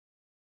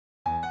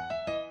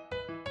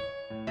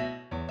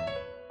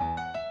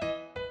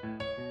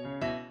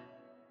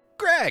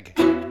Greg.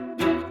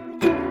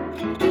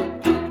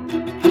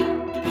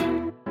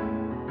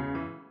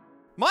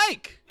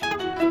 Mike.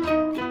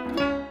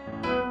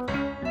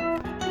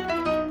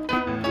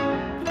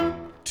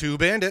 Two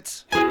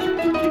bandits.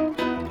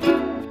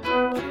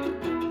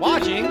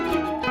 Watching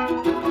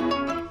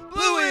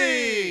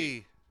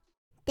Bluey.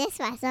 This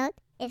episode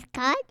is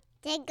called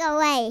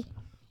Takeaway.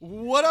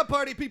 What up,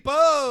 party people?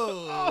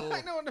 Oh,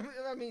 I know what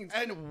that means.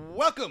 And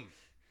welcome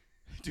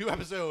to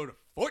episode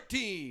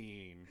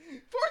 14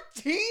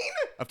 14?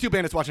 of Two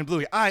Bandits Watching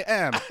Bluey. I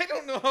am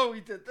know how we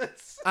did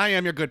this. I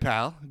am your good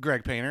pal,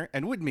 Greg Painter,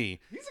 and with me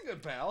He's a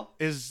good pal.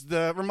 is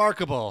the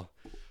remarkable,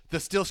 the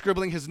still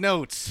scribbling his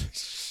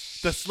notes,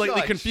 the slightly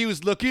Shush.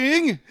 confused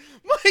looking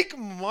Mike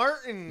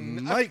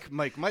Martin. Mike.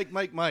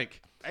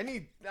 I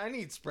need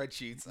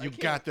spreadsheets. I You can't-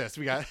 got this.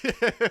 We got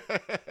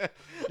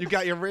you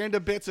got your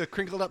random bits of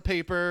crinkled up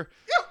paper.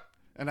 Yep.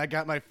 And I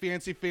got my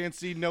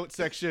fancy note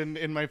section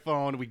in my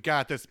phone. We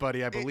got this,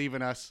 buddy. I believe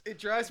in us. It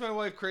drives my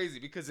wife crazy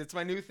because it's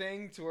my new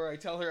thing to where I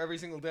tell her every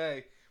single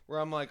day where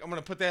I'm like, I'm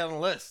going to put that on the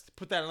list.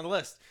 Put that on the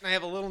list. And I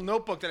have a little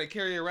notebook that I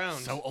carry around.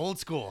 So old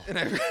school. And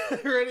I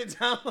write it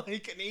down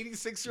like an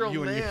 86-year-old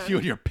You man.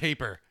 and your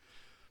paper.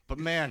 But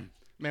man,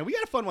 we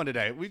got a fun one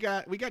today. We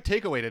got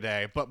takeaway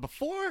today. But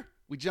before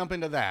we jump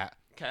into that,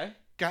 Okay.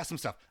 got some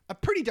stuff. I'm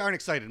pretty darn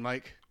excited,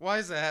 Mike. Why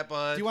is that,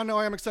 bud? Do you want to know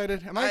why I'm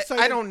excited? Am I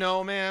excited? I don't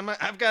know, man.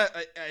 I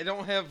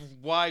don't have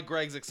why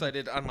Greg's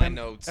excited on my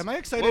notes. Am I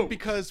excited Whoa.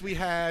 because we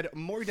had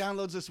more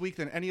downloads this week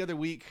than any other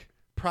week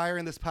prior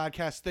in this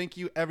podcast? Thank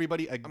you,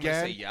 everybody, I'm going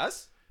again. to say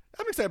yes.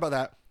 I'm excited about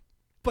that.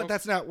 But Okay.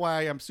 that's not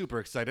why I'm super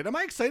excited. Am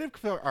I excited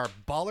for our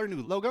baller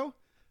new logo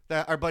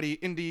that our buddy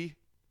Indy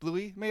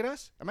Bluey made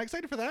us? Am I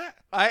excited for that?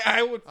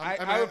 I would Am I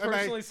I- would am I-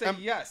 personally say am-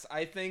 yes.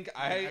 I think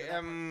I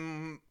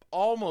am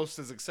almost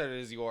as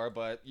excited as you are,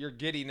 but your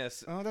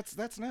giddiness. Oh, that's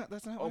not why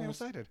I'm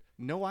Almost. excited.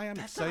 No, why I'm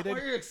That's not excited.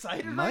 why you're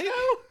excited Mike?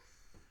 right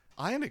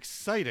I am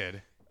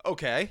excited now?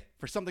 Okay.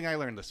 for something I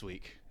learned this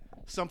week.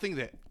 Something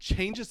that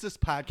changes this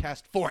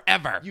podcast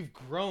forever. You've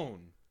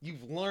grown.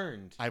 You've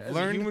learned. I've as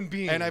learned a human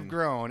being. and I've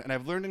grown and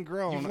I've learned and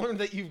grown You've learned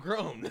that you've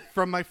grown.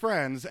 from my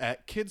friends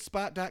at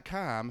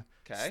kidspot.com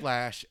Okay.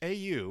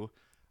 /AU.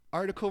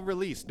 Article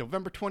released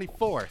November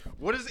 24th.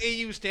 What does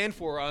AU stand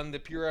for on the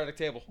periodic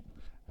table?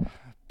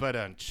 But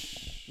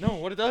No,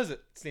 what does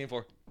it stand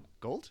for?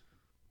 gold?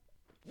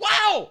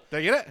 Wow! Did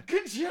I get it?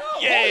 Good job!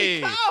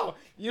 Yay! Holy cow!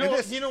 You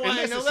know why and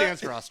I this know it that?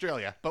 stands for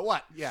Australia. But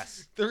what?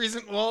 Yes. The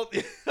reason, well,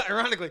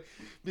 ironically,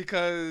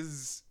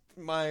 because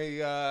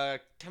my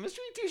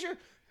chemistry teacher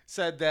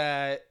said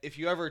that if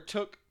you ever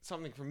took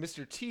something from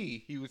Mr.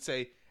 T, he would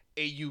say,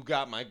 "Hey, you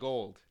got my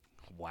gold."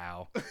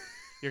 Wow.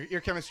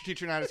 Your chemistry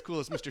teacher not as cool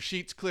as Mr.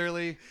 Sheets,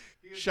 clearly.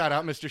 Shout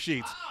out, Mr.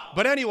 Sheets.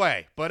 But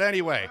anyway, Go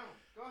ahead.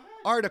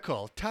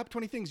 article, top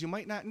 20 things you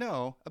might not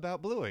know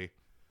about Bluey.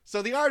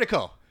 So the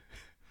article,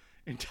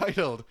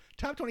 entitled,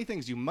 Top 20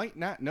 Things You Might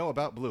Not Know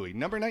About Bluey,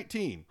 number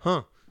 19.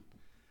 Huh.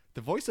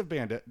 The voice of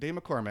Bandit, Dave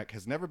McCormick,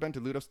 has never been to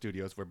Ludo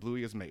Studios where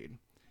Bluey is made.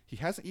 He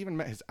hasn't even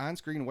met his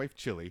on-screen wife,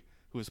 Chili,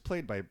 who is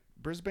played by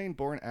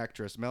Brisbane-born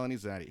actress Melanie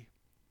Zatti.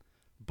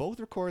 Both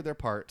record their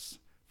parts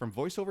from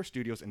voiceover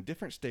studios in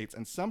different states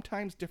and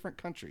sometimes different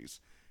countries,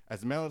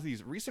 as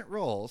Melanie's recent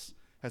roles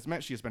has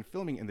meant she has been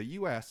filming in the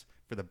U.S.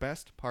 for the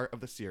best part of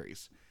the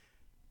series.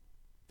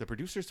 The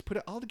producers put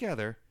it all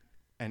together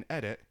and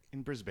edit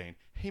in Brisbane.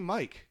 Hey,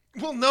 Mike.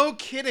 Well, no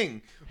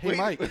kidding. Hey, Wait,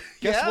 Mike.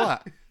 Guess yeah?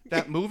 what?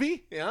 That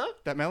movie Yeah?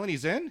 that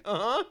Melanie's in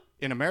Uh-huh.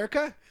 in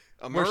America,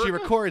 where America? she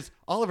records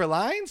all of her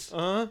lines.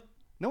 Uh-huh.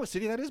 Know what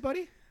city that is,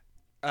 buddy?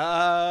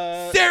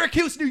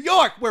 Syracuse, New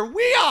York, where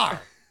we are.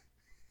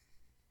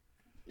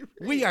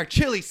 We are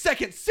Chili's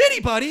second city,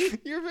 buddy.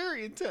 You're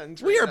very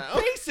intense We right are now.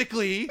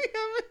 basically,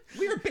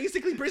 we are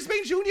basically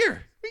Brisbane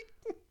Junior.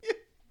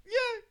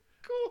 Yeah,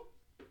 cool.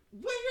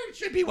 We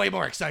should be way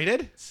more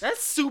excited.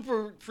 That's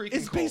super freaking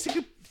It's cool.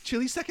 basically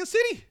Chili's second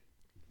city.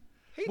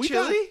 Hey, We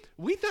Chili.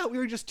 thought we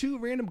were just two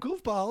random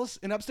goofballs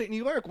in upstate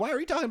New York. Why are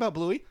we talking about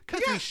Bluey?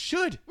 Because Yeah. we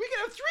should. We could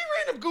have 3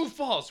 random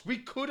goofballs. We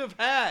could have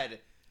had,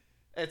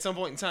 at some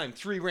point in time,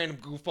 3 random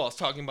goofballs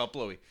talking about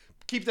Bluey.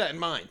 Keep that in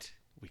mind.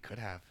 We could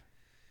have.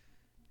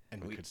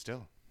 And we could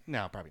still.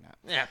 No, probably not.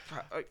 Yeah,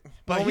 But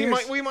well,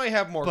 here's- we might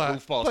have more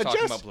goofballs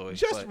talking about Bluey.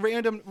 Just but-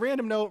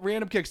 random note,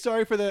 random kick.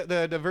 Sorry for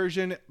the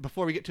diversion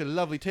before we get to the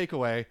lovely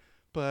takeaway,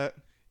 but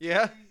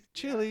yeah.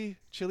 Chili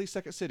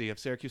second city of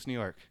Syracuse, New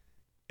York.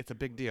 It's a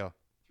big deal.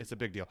 It's a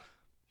big deal.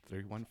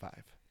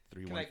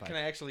 315. Can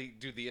I actually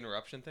do the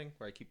interruption thing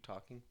where I keep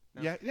talking?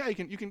 now? Yeah, you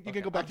can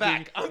Okay, go back. I'm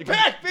back. to I'm you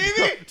back,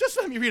 baby. Just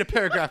let me read a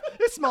paragraph.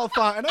 It's small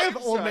font, and I have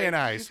I'm old sorry. man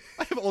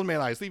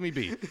eyes. Leave me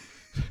be.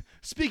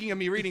 Speaking of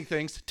me reading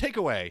things,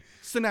 takeaway,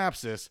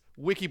 synopsis,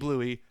 Wiki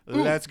Bluey,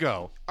 let's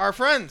go. Our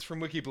friends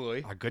from Wiki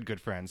Bluey. Our good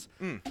friends.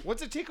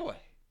 What's a takeaway?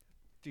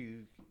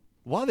 Dude.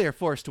 While they are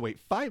forced to wait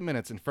 5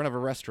 minutes in front of a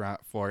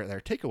restaurant for their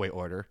takeaway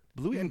order,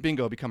 Bluey and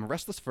Bingo become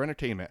restless for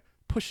entertainment,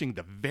 pushing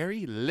the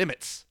very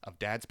limits of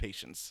Dad's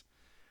patience.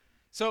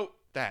 So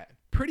That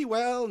pretty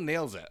well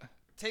nails it.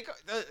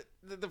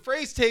 the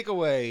phrase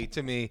takeaway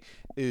to me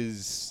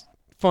is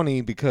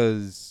funny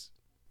because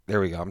There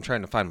we go. I'm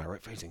trying to find my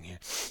right phrasing here.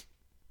 It's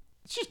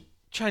just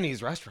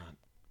Chinese restaurant.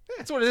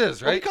 That's what it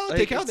is, Well, right? we call it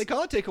Like, takeout. it's They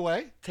call it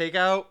takeaway.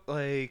 takeout,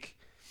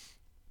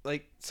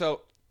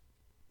 so.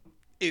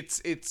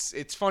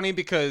 It's funny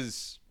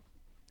because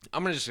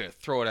I'm just gonna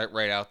throw it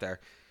right out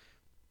there.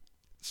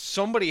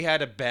 Somebody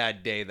had a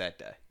bad day that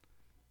day,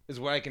 is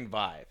what I can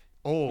vibe.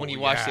 Oh, when you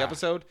watch the yeah.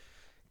 episode,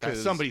 That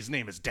 'cause- somebody's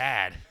name is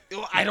Dad.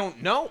 Well, I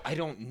don't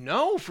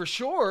know for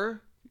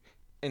sure.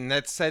 And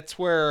that's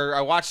where I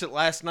watched it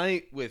last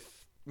night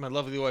with my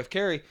lovely wife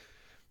Carrie,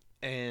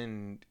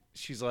 and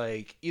she's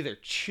like, either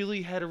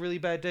Chili had a really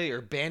bad day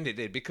or Bandit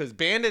did, because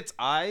Bandit's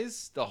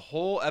eyes, the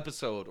whole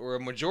episode or a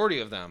majority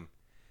of them,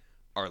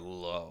 are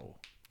low.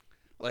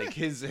 Like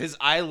his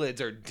eyelids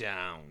are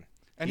down.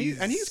 And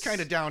he's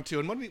kind of down too.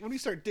 And when we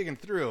start digging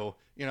through,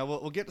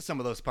 we'll get to some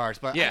of those parts.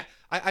 But Yeah.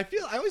 I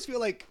always feel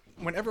like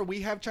whenever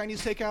we have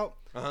Chinese takeout,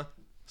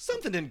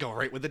 something didn't go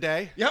right with the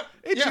day. Yep.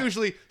 It's Yeah.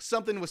 usually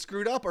something was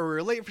screwed up, or we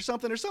were late for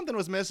something, or something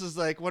was missed. It's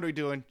like, what are we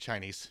doing?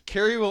 Chinese.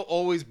 Carrie will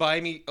always buy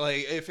me,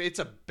 like, if it's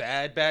a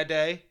bad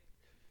day,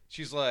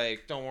 she's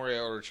like, don't worry, I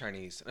order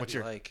Chinese. And What's I'd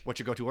be like,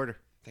 your go-to order?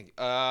 thank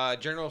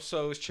you. General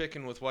Tso's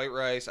chicken with white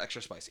rice,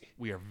 extra spicy.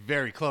 We are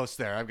very close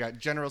there. I've got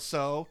General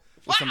Tso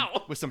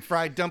Wow. with some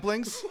fried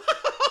dumplings,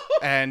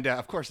 and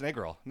of course an egg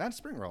roll. Not a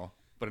spring roll,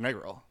 but an egg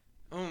roll.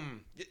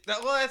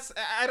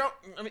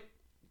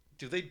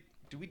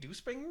 Do we do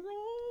spring rolls?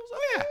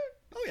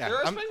 Oh yeah. There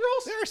are spring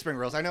rolls? There are spring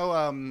rolls. I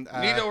know. Need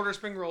to order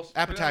spring rolls.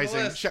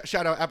 Appetizing.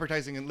 Shout out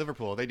appetizing in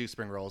Liverpool. They do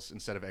spring rolls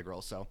instead of egg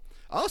rolls. So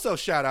also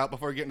shout out,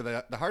 before we get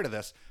into the heart of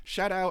this,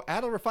 shout out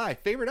Adel Rafai.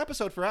 Favorite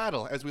episode for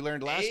Adel, as we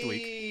learned last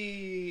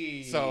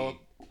week. So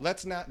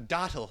let's not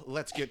dawdle.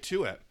 Let's get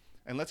to it.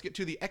 And let's get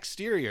to the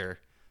exterior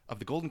of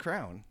the Golden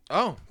Crown,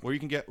 Oh, where you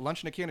can get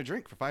lunch and a can of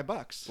drink for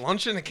 $5.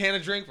 lunch and a can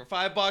of drink for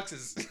 $5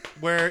 is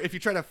Where if you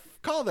try to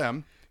call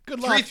them, good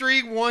luck.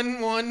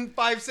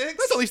 331156.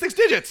 That's only 6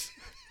 digits.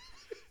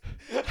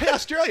 Hey,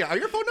 Australia, are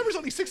your phone numbers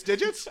only 6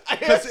 digits? I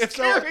 'Cause asked if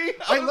so, Carrie,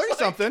 I I was learned like-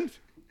 something.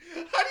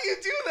 How do you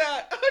do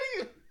that? How do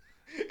you?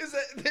 Is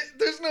that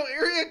there's no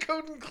area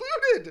code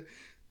included?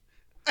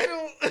 I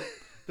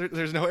don't.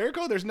 There's no air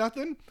code. There's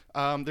nothing.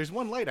 There's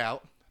one light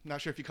out. Not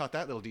sure if you caught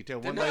that little detail.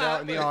 One light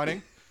out in the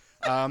awning.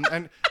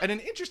 And an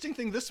interesting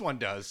thing this one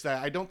does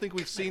that I don't think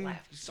we've seen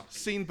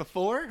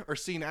before or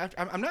seen after.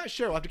 I'm not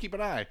sure. We'll have to keep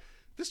an eye.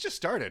 This just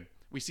started.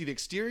 We see the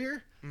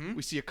exterior.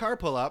 We see a car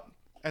pull up,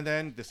 and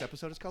then this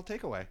episode is called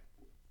Takeaway.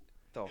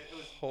 The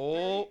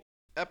whole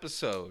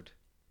episode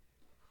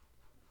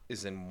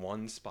is in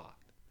one spot.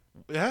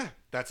 Yeah,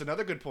 that's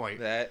another good point.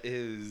 That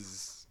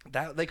is.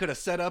 That they could have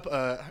set up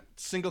a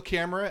single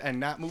camera and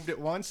not moved it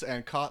once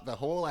and caught the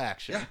whole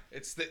action. Yeah,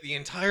 it's the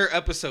entire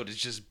episode is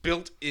just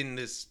built in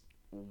this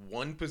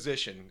one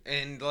position.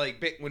 And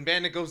like when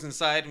Bandit goes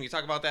inside, and we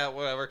talk about that,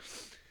 whatever.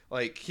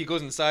 Like he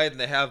goes inside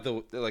and they have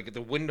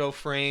the window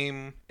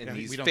frame, and Yeah,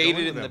 we he's don't go faded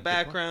into in the them. Good point.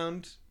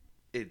 background.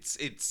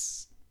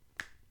 It's.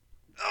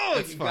 Oh,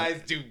 It's you fun.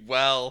 guys do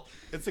well.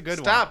 It's a good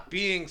one. Stop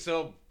being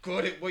so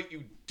good at what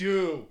you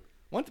do.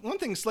 One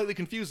thing slightly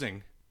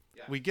confusing.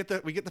 Yeah. We get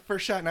the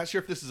first shot. Not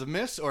sure if this is a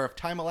miss or if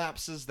time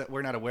elapses that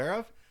we're not aware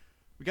of.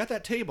 We got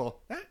that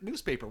table. That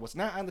newspaper was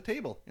not on the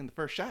table in the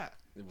first shot.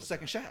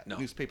 Second shot, No.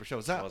 newspaper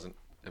shows It up. wasn't.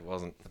 It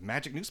wasn't. The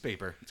magic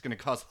newspaper. It's going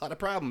to cause a lot of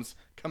problems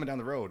coming down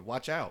the road.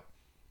 Watch out.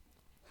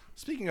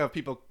 Speaking of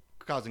people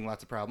causing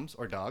lots of problems,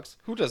 or dogs,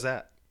 Who does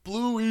that?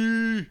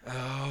 Bluey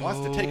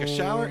wants to take a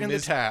shower in the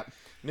Miss- tap.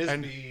 Miss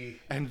and, B.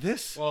 and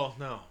this, Well,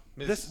 no.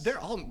 they're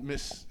all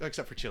miss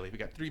except for Chili. We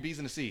got 3 B's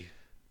and a C.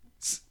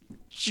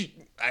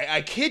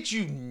 I kid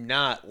you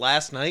not.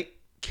 Last night,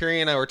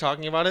 Carrie and I were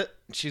talking about it.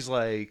 And she's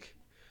like,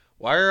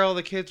 "Why are all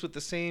the kids with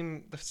the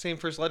same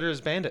first letter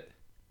as Bandit?"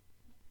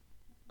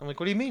 I'm like,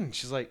 "What do you mean?"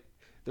 She's like,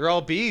 "They're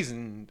all B's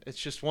and it's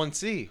just one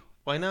C.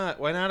 Why not?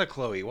 Why not a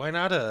Chloe? Why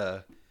not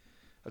a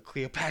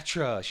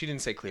Cleopatra?" She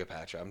didn't say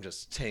Cleopatra. I'm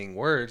just saying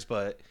words,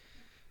 but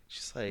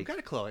she's We like, got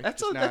a Chloe.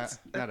 That's Just a- that's-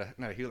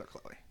 not a healer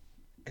Chloe.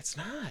 "It's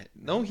not.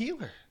 No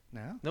healer.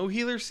 No. No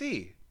healer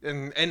C."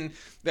 And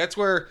that's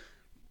where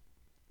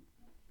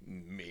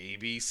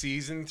maybe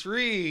season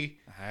 3.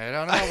 I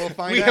don't know. We'll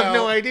find We out. have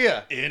no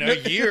idea. In a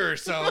year or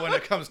so when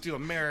it comes to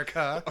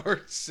America.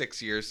 Or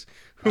 6 years.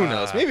 Who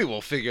knows? Maybe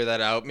we'll figure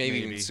that out. Maybe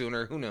maybe. even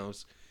sooner. Who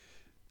knows?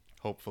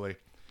 Hopefully.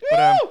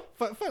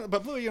 But,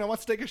 but Bluey,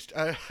 wants to take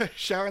a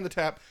shower in the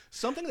tap.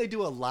 Something they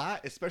do a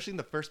lot, especially in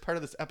the first part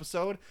of this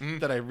episode,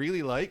 that I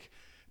really like.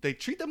 They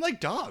treat them like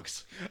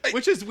dogs,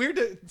 which is weird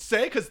to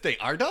say because they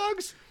are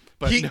dogs.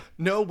 But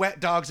no wet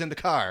dogs in the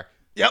car.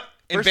 Yep.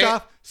 First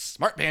off,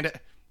 smart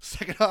Bandit.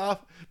 Second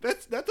off,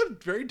 that's a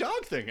very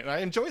dog thing, and I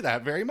enjoy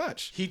that very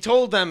much. he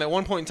told them at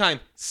one point in time,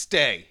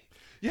 stay.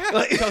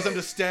 Yeah, he tells them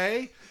to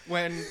stay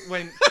when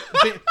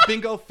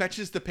Bingo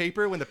fetches the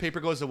paper when the paper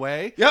goes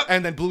away. Yep.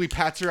 And then Bluey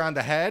pats her on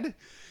the head.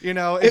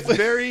 It's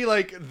very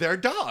like they're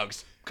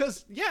dogs.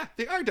 Because, yeah,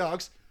 they are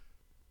dogs.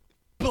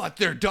 But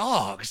they're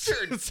dogs.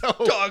 So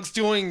Dogs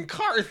doing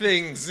car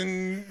things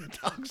and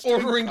Dogs doing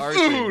ordering car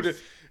food. things.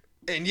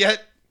 And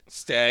yet,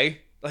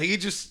 stay. Like he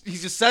just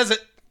says it.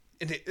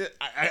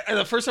 And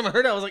the first time I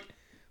heard it, I was like,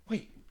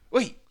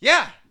 wait,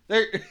 yeah,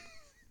 they're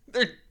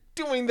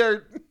doing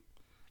their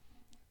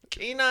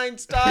canine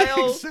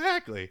style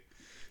Exactly.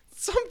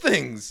 some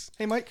things.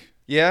 Hey, Mike,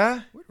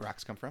 Yeah. where do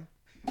rocks come from?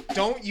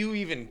 Don't you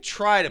even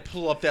try to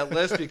pull up that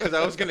list because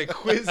I was gonna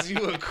quiz you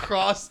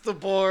across the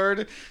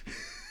board.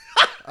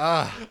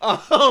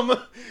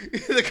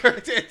 The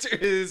correct answer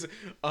is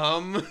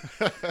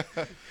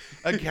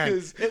Again,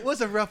 because- it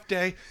was a rough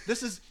day.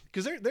 This is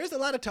because there's a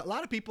lot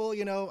of people,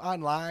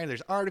 online.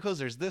 There's articles.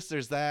 There's this.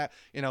 There's that.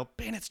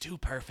 Bandit's too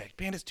perfect.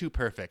 Bandit's too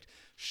perfect.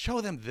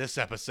 Show them this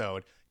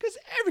episode because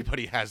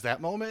everybody has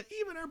that moment.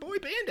 Even our boy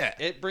Bandit.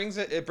 It brings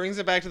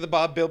it back to the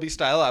Bob Bilby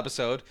style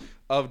episode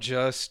of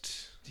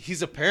just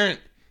he's a parent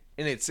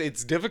and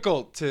it's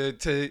difficult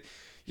to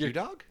Hugh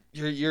Dog?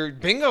 your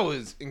bingo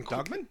is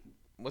Dogman?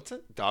 What's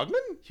it? Dogman?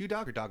 Hugh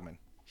Dog or Dogman?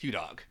 Hugh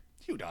Dog.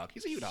 Hugh Dog.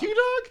 He's a Hugh Dog. Hugh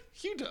Dog?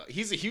 Hugh Dog.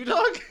 He's a Hugh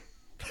Dog?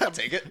 I'll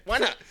take it. Why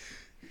not?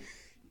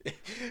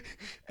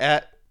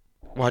 At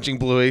watching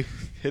Bluey,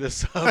 hit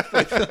us up.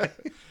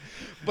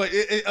 But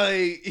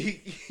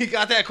he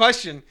got that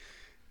question,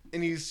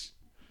 and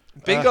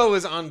bingo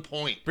is on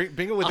point.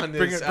 Bingo with on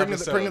bring this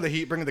the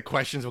heat, bring the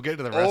questions. We'll get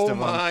to the rest of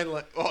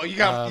them. Oh, you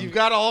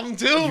got all of them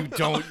too.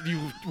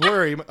 You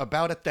worry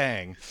about a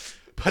thing.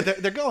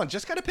 But they're going.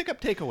 Just got to pick up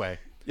takeaway.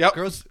 Yep.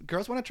 Girls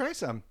want to try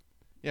some.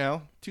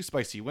 Too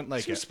spicy. You wouldn't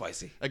like Too it.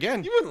 spicy.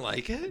 Again, You wouldn't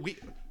like it.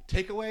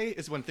 takeaway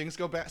is when things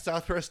go back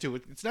south for us too.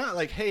 It's not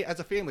like, hey, as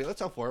a family,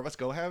 let's all four of us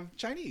go have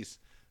Chinese.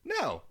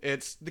 No,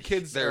 it's the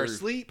kids are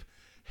asleep.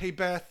 Hey,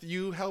 Beth,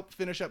 you help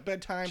finish up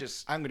bedtime.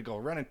 I'm gonna go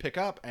run and pick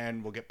up,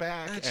 and we'll get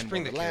back and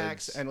bring we'll the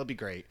relax, kids. and it'll be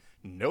great.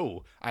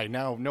 No, I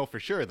now know for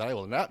sure that I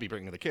will not be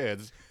bringing the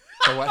kids.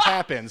 So what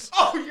happens?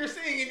 Oh, you're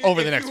saying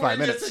Over the next 5 in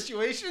that minutes.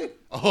 situation?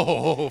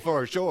 Oh,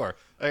 for sure.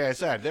 Like I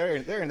said, they're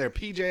in their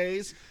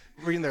PJs,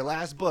 reading their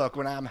last book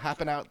when I'm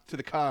hopping out to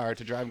the car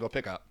to drive and go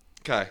pick up.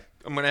 Okay,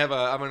 I'm gonna have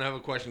a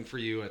question for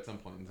you at some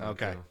point.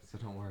 Okay. So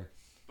don't worry.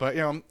 But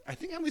I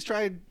think Emily's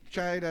tried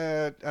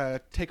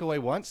takeaway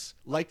once,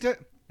 liked it.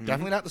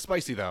 Definitely not the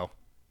spicy though.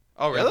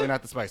 Oh, really? Definitely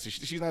not the spicy.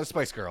 She's not a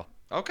spice girl.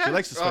 Okay. She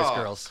likes the Spice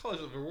Girls.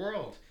 Colors of the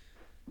world.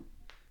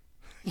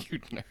 You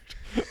nerd.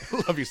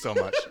 Love you so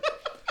much.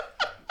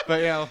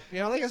 But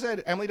like I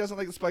said, Emily doesn't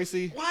like the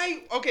spicy.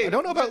 Why? Okay. I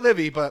don't know about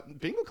Livy, but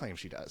Bingo claims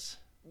she does.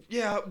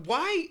 Yeah.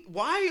 Why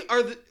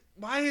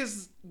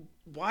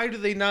do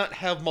they not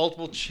have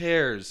multiple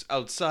chairs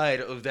outside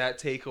of that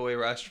takeaway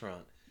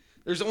restaurant?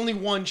 There's only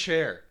one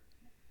chair.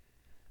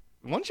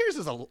 One chair's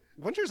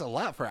a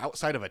lot for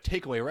outside of a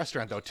takeaway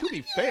restaurant, though. To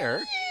be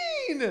fair,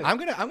 I'm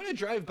gonna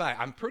drive by.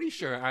 I'm pretty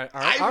sure our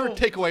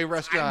takeaway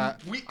restaurant.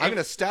 I'm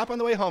gonna stop on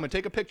the way home and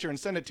take a picture and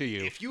send it to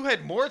you. If you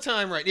had more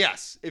time, right?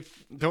 Yes.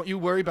 Don't you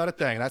worry about a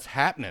thing. That's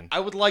happening. I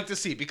would like to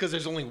see because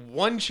there's only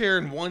one chair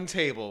and one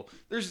table.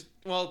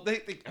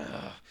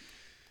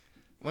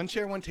 One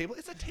chair, one table.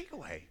 It's a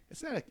takeaway.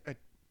 It's not a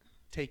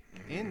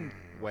take-in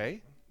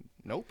way.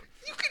 Nope.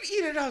 You could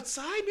eat it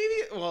outside,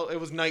 maybe. Well, it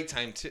was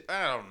nighttime too.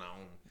 I don't know.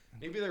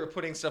 Maybe they were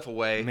putting stuff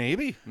away.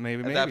 Maybe.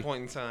 At that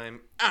point in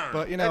time. I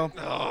don't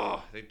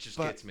know. But it just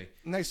gets me.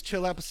 Nice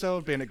chill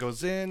episode. Bandit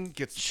goes in,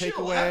 gets Chill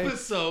takeaway.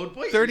 episode.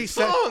 Wait, 30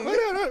 seconds. long.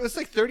 No. It's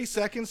like 30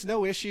 seconds.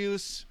 No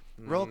issues.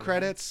 Roll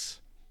credits.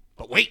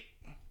 But wait.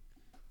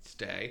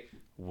 Stay.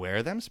 Where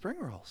are them spring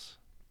rolls?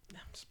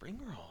 Spring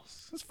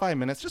rolls. It's 5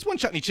 minutes. Just one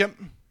chutney chip.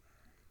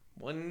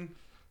 One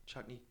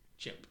chutney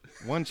chip.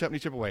 One chutney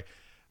chip away.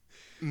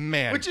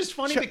 Man. Which is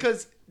funny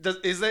because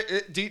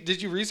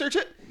did you research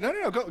it?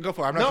 No. Go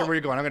for it. I'm not sure where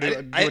you're going. I'm gonna do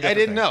a different I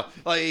didn't thing. know.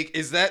 Like,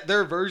 is that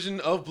their version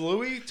of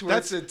Bluey? To where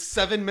it's a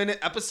 7-minute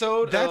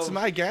episode? That's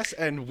my guess,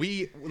 and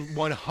we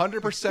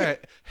 100%.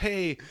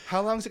 Hey,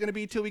 how long is it going to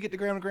be till we get to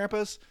Grandma and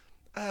Grandpa's?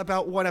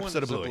 About one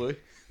episode of Bluey.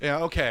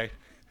 Yeah, okay.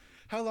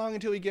 How long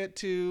until we get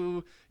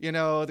to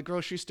the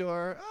grocery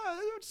store?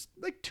 It's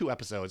like 2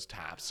 episodes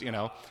tops.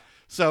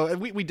 So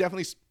we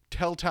definitely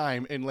tell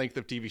time in length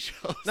of TV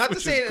shows. Not to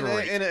say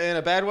it in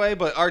a bad way,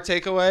 but our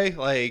takeaway,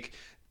 like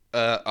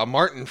a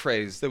Martin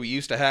phrase that we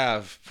used to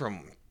have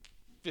from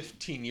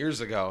 15 years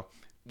ago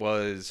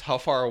was, "How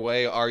far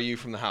away are you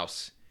from the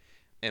house?"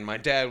 And my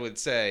dad would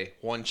say,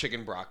 "1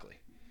 chicken broccoli."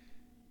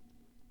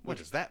 What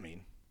does that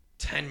mean?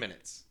 10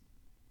 minutes.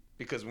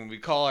 Because when we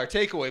call our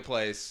takeaway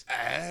place,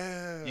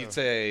 you'd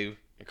say,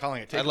 You're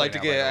calling it takeaway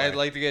I'd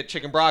like to get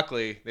chicken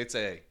broccoli. They'd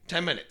say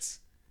 10 minutes.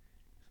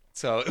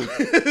 So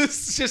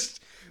it's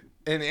just,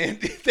 and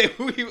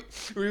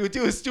we would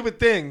do a stupid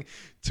thing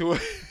to where,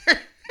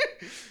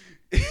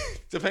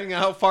 depending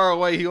on how far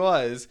away he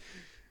was,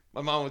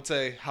 my mom would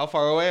say, "How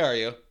far away are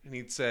you?" And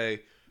he'd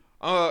say,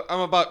 I'm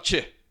about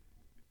chi.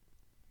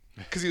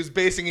 Because he was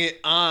basing it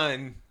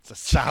on It's a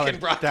solid. chicken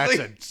broccoli. That's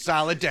a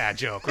solid dad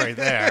joke right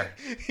there.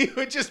 He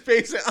would just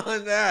base it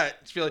on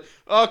that. Just be like,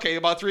 "Okay,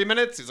 about 3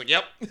 minutes." He's like,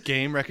 "Yep."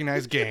 Game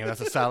recognized game. That's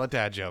a solid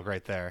dad joke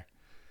right there.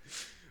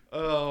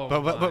 Oh,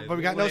 But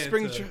we got no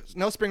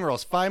spring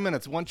rolls. 5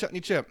 minutes, 1 chutney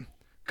chip.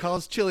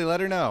 Calls Chili,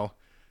 let her know.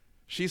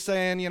 She's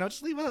saying,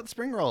 just leave out the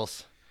spring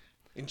rolls.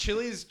 And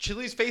Chili's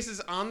face is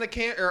on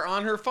the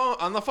on her phone,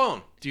 on the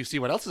phone. Do you see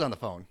what else is on the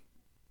phone?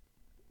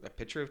 A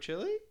picture of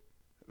chili?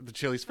 The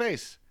chili's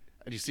face.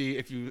 And you see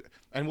if you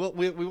and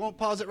we won't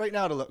pause it right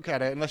now to look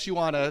at it unless you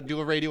want to do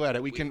a radio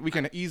edit. We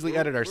can easily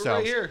edit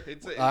ourselves. We're right here.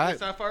 It's right.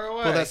 not far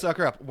away. Pull that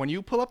sucker up. When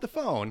you pull up the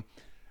phone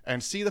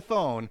and see the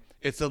phone,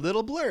 it's a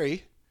little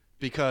blurry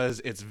because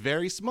it's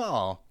very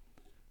small.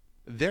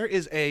 There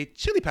is a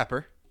chili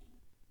pepper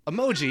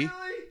emoji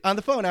on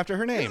the phone after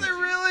her name. Is there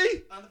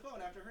really? On the phone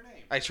after her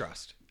name. I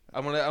trust. I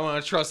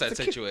want to trust that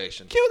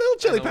situation. Cute little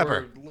chili I know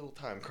pepper. We're a little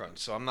time crunch,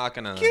 so I'm not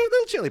gonna. Cute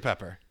little chili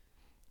pepper.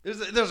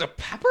 There's a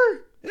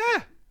pepper?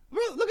 Yeah.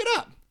 Well, look it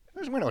up.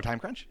 We're no time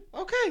crunch.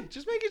 Okay,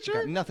 just making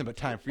sure. Got nothing but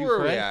time for you, Where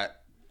are we Frank.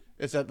 at?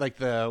 It's at like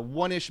the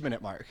 1-ish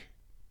minute mark.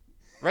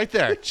 Right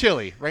there.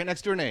 Chili. Right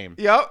next to her name.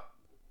 Yep.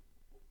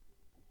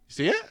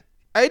 See it?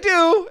 I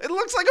do. It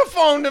looks like a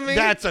phone to me.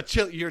 That's a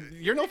chili.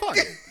 You're no fun.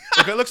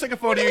 If it looks like a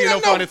phone to you, do you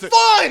you're no mean fun. I'm It's no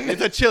a fun?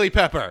 It's a chili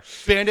pepper.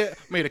 Bandit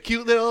made a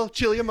cute little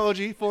chili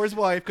emoji for his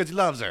wife because he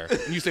loves her.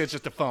 And you say it's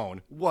just a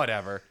phone.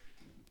 Whatever.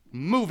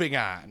 Moving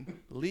on.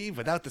 Leave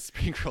without the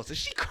spring rolls. Is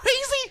she crazy?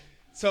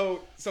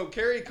 So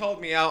Carrie called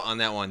me out on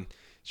that one.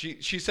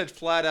 She said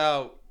flat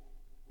out,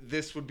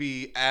 this would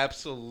be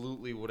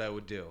absolutely what I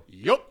would do.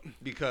 Yup.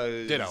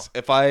 Because Ditto.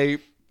 if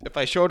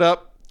I showed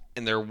up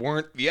and there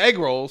weren't the egg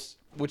rolls,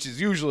 which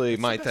is usually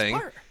my the best thing.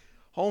 part.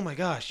 Oh my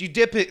gosh, you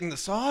dip it in the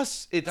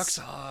sauce. It's Duck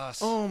sauce.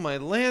 Oh my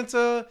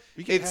Lanta.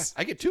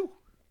 I get two.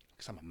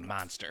 Because I'm a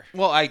monster.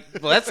 Well,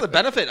 that's the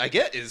benefit I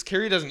get is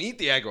Carrie doesn't eat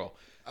the egg roll.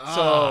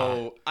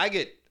 So I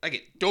get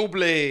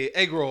doble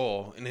egg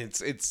roll, and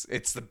it's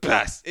the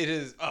best. It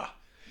is.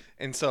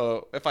 And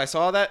so if I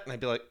saw that, and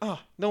I'd be like,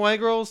 no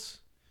egg rolls.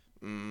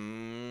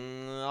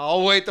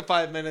 I'll wait the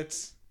 5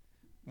 minutes.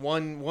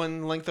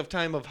 One length of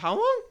time of how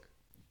long?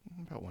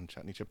 About one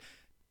chutney chip.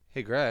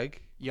 Hey,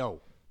 Greg.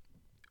 Yo.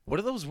 What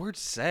do those words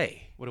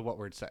say? What did what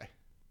word say?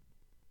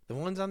 The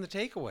ones on the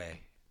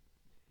takeaway.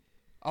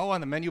 Oh,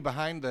 on the menu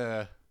behind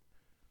the...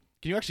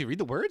 Can you actually read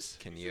the words?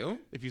 Can you?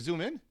 If you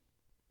zoom in?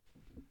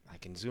 I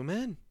can zoom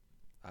in.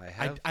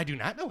 I do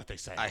not know what they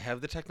say. I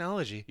have the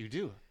technology. You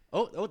do.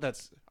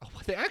 That's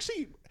they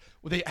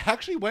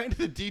actually went into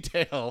the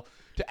detail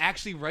to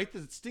actually write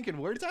the stinking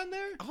words on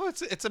there. Oh,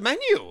 it's a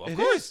menu. Of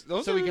course.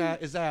 Is. So we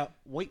got, is that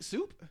white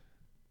soup?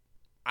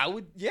 Yeah,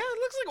 it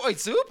looks like white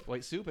soup.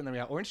 White soup, and then we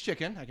got orange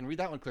chicken. I can read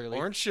that one clearly.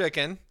 Orange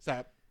chicken. Is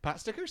that pot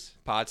stickers?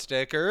 Pot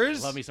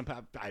stickers. Love me some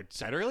pot. I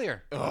said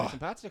earlier. Love me some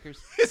pot stickers.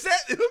 Is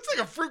that? It looks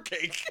like a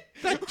fruitcake.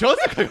 That does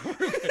look like a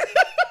fruitcake.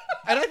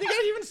 And I think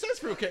it even says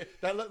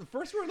fruitcake. The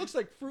first word looks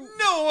like fruit.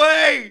 No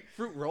way.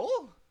 Fruit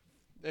roll?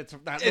 Looks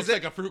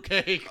like a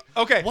fruitcake.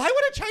 Okay. Why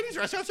would a Chinese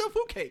restaurant sell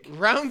fruitcake?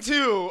 Round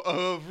 2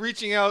 of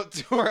reaching out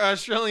to our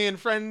Australian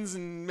friends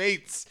and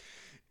mates.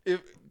 Do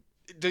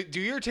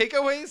your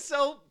takeaways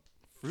sell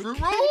fruit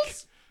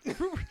rolls?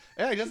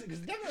 Yeah, it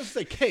doesn't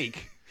say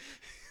cake.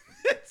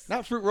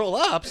 Not fruit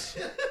roll-ups.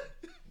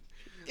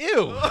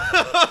 Ew.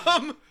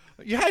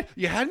 You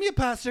had me a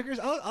pot stickers.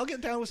 I'll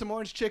get down with some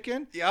orange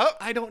chicken. Yep.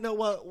 I don't know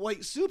what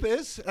white soup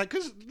is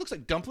because it looks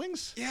like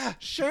dumplings. Yeah.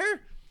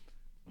 Sure.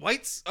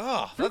 Whites.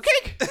 Oh.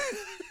 Fruitcake?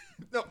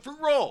 No, fruit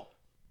roll.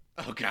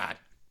 Oh, God.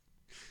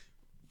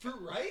 Fruit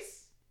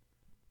rice?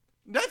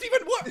 That's even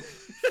what?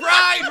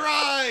 Fried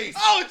rice.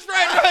 Oh, it's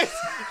fried rice.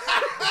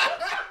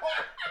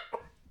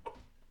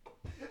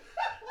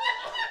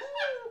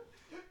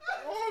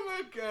 Oh,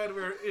 my God.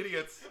 We're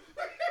idiots.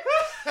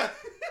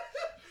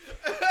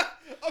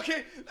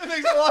 Okay, that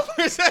makes a lot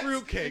more sense.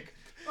 Fruitcake.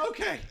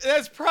 Okay.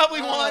 That's probably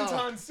Oh.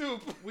 wonton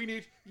soup.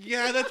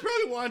 Yeah, that's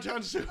probably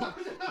wonton soup.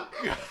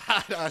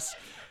 God, us.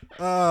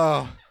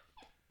 Oh.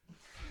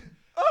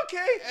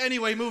 Okay.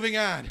 Anyway, moving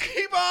on.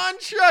 Keep on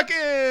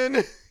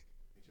trucking.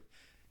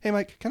 Hey,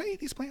 Mike, can I eat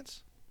these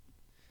plants?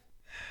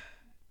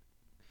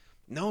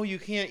 No, you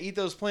can't eat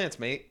those plants,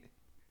 mate.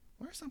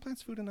 Why are some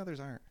plants food and others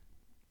aren't?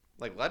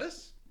 Like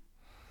lettuce?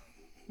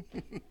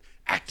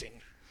 Acting.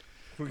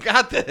 We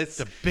got this.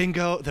 The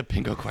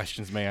bingo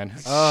questions, man.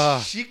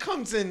 She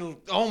comes in,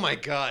 oh my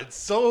God,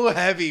 so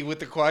heavy with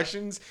the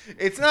questions.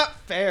 It's not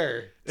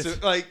fair. So,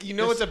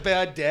 it's a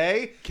bad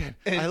day. Again,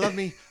 and-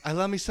 I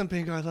love me some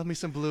bingo. I love me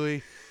some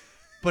Bluey.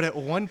 But at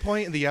one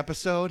point in the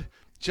episode,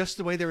 just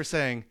the way they were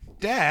saying,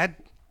 Dad,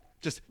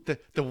 just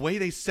the way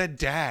they said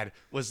Dad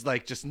was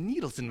like just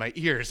needles in my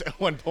ears at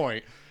one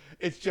point.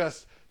 It's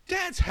just,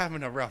 Dad's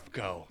having a rough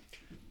go.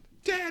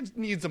 Dad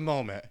needs a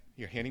moment.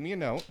 You're handing me a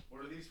note.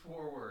 What are these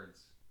 4 words?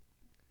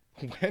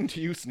 When do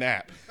you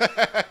snap?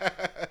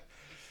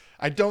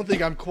 I don't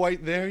think I'm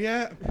quite there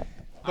yet.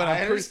 But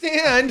I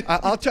understand.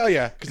 I'll tell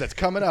you, because that's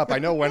coming up. I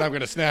know when I'm going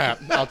to snap.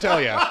 I'll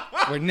tell you.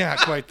 We're not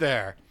quite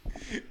there.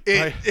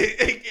 But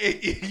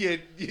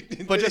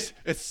just,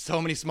 it's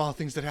so many small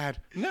things that add.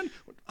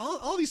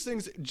 All these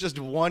things, just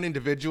one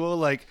individual.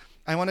 Like,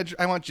 I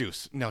want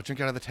juice. No, drink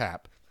out of the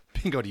tap.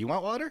 Bingo, do you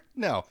want water?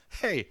 No.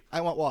 Hey, I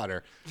want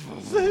water.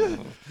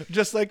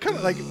 Just like, come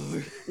on, like,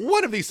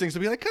 one of these things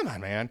will be like, come on,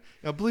 man.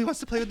 Bluey wants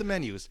to play with the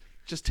menus.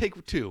 Just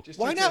take 2.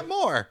 Why not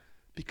more?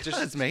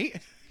 Because, mate,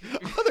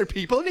 other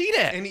people need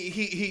it. And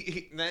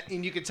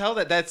and you could tell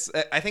that's.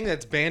 I think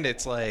that's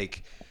Bandit's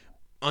like.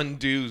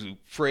 undue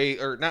phrase,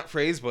 or not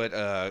phrase,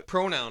 but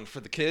pronoun for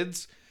the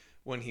kids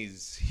when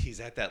he's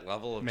at that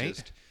level of Mate?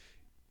 just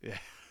Yeah.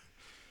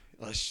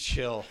 let's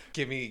chill.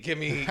 Give me a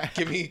need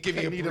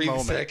a brief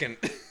moment. second.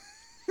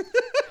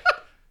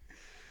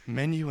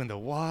 Menu in the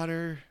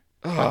water.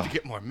 Have Ugh. to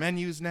get more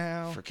menus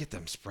now. Forget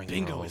them spring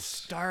Bingo is rolls.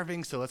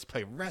 starving, so let's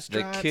play The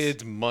restaurants.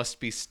 kids must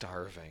be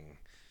starving.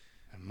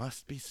 I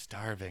must be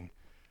starving.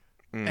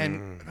 Mm.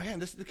 And again,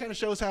 this kind of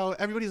shows how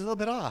everybody's a little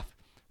bit off.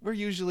 We're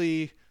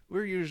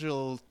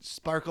usual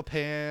Sparkle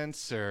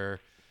Pants or,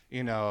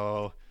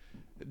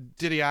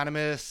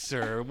 Didionomous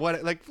or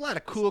what, like a lot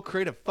of cool,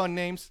 creative, fun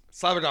names.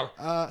 Slabadaba.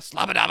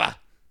 Slabadaba.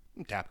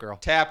 Tap Girl.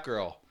 Tap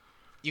Girl.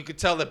 You could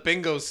tell that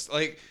Bingo's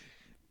like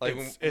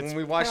It's when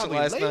we watched it probably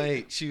last late.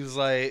 night, she was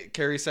like,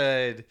 Carrie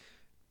said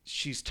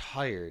she's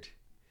tired.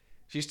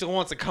 She still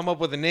wants to come up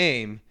with a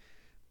name,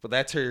 but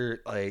that's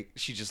her, like,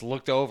 she just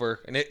looked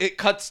over and it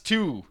cuts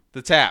to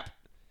the tap.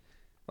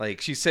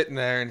 Like, she's sitting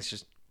there and it's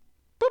just,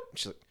 boop.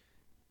 She's like,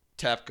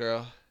 Tap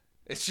Girl.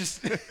 It's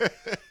just,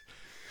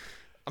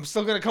 I'm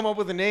still going to come up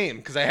with a name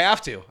because I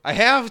have to.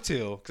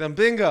 Because I'm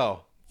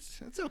Bingo.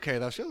 It's okay,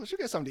 though. She'll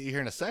get something to eat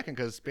here in a second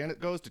because Bandit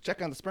goes to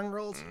check on the spring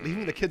rolls,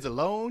 leaving the kids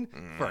alone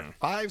for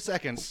 5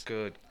 seconds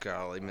Good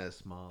golly,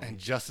 Miss Mom. and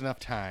just enough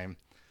time.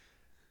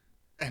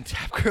 And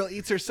Tap Girl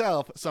eats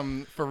herself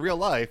some for real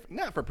life,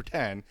 not for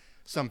pretend,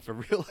 some for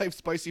real life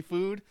spicy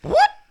food.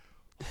 What?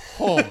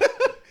 Oh,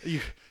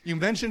 you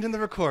mentioned in the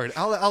record.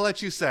 I'll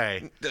let you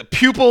say. The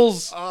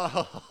pupils,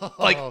 Oh,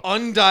 like,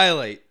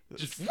 undilate.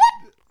 Just, what?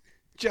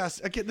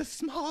 just again the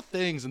small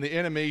things in the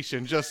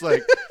animation, just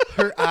like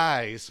her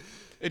eyes.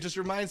 It just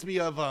reminds me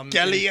of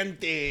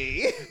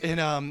Caliente. in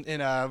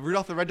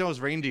Rudolph the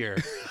Red-Nosed Reindeer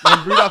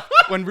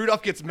when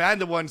Rudolph gets mad in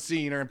the one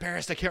scene, or in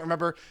Paris, I can't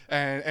remember,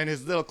 and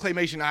his little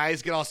claymation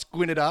eyes get all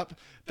squinted up.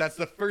 That's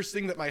the first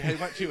thing that my head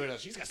went to.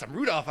 She's got some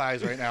Rudolph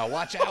eyes right now.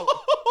 Watch out.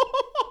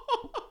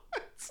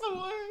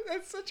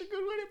 That's such a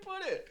good way to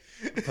put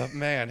it. But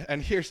man,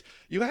 and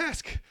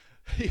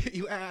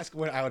you ask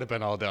when I would have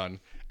been all done,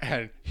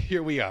 and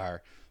here we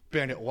are.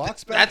 Bandit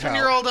walks back That's out. when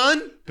you're all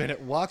done? Bandit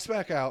walks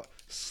back out,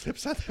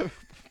 slips on the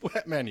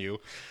wet menu.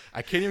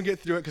 I can't even get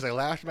through it because I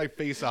laughed my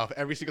face off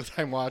every single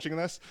time watching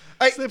this.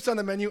 Slips on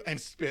the menu and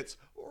spits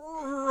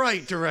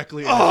right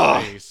directly in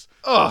his face.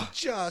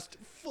 Just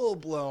full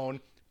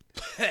blown.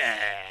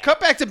 Cut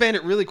back to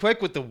Bandit really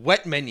quick with the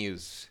wet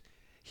menus.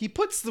 He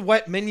puts the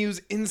wet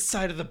menus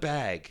inside of the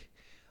bag.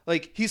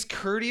 Like, he's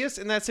courteous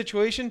in that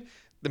situation.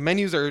 The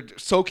menus are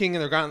soaking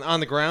and they're on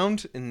the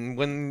ground, and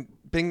when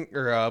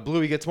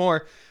Bluey gets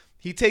more,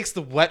 he takes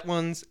the wet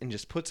ones and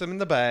just puts them in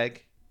the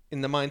bag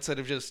in the mindset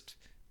of just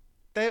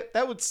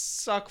that would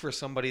suck for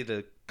somebody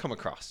to come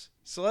across.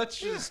 So let's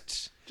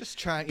Just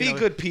try. be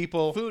good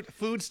people.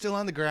 Food's still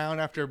on the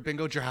ground after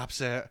Bingo drops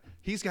it.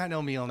 He's got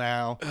no meal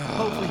now.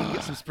 Hopefully he can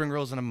get some spring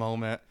rolls in a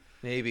moment.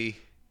 Maybe.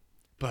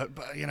 But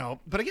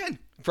again,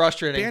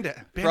 Frustrating. Bandit,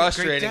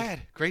 Frustrating.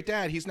 great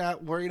dad. He's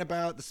not worrying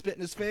about the spit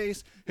in his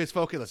face. His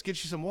focus, let's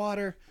get you some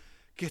water.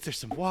 Gets her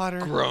some water.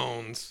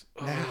 Groans.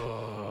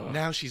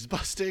 Now she's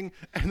busting,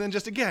 and then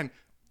just again,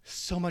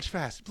 so much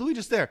fast. Bluey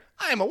just there.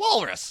 I am a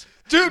walrus,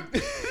 Dude.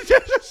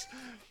 Just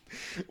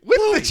With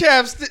the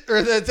chapstick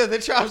or the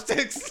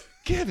chopsticks.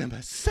 give him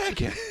a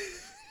second.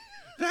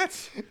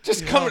 That's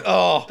Just coming.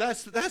 Oh.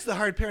 That's the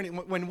hard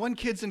parenting when one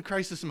kid's in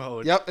crisis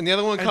mode. Yep, and the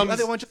other one And comes the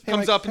other one just-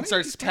 comes like, up can and I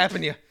starts just-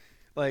 tapping you,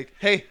 like,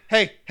 hey.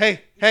 You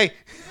can't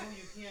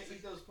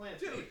eat those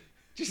plants.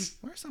 Just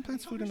Where are some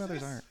plants food and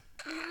others aren't?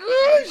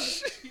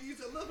 whoosh. She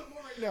needs a little bit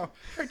more right now.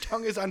 Her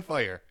tongue is on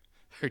fire.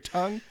 Her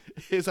tongue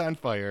is on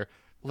fire.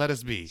 Let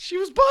us be. She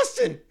was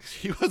busting.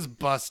 She was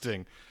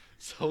busting.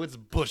 So it's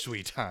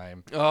Bushwee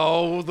time.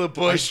 Oh, the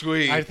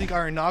bushweed. I think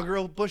our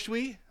inaugural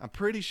Bushwee, I'm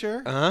pretty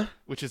sure, Uh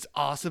which is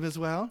awesome as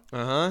well.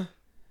 huh.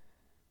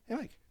 Hey,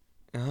 Mike,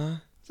 Uh huh.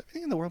 is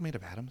everything in the world made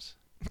of atoms?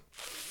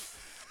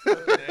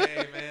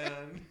 Hey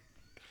man.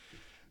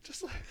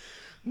 Just like,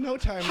 no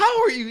time.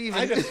 How are you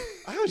even?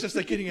 I was just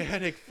like getting a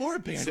headache for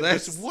Bandit. So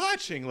that's- Just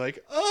watching,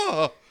 like,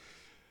 oh.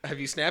 Have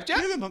you Give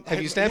Snapchat? him a-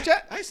 Have you yeah,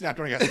 Snapchat? I snapped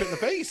when I got spit in the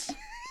face.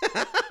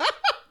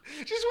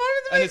 Just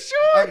wanted to And make it's,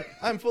 sure.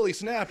 I'm fully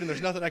snapped, and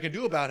there's nothing I can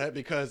do about it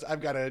because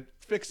I've got to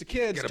fix the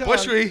kids. Got a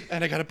Bushwee.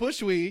 And I got a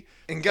Bushwee.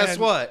 And guess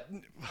what?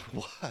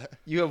 What?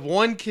 You have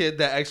one kid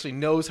that actually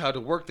knows how to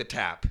work the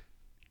tap.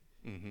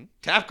 Mm-hmm.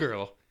 Tap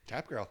girl.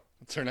 Tap Girl.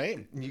 That's her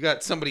name. And you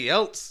got somebody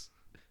else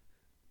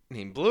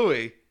named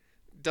Bluey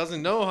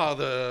doesn't know how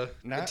the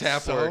Not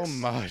tap so works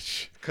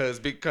much.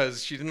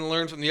 because she didn't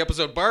learn from the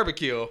episode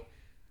Barbecue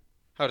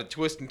how to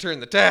twist and turn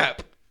the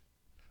tap.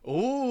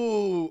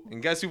 Ooh.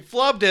 And guess who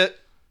flubbed it?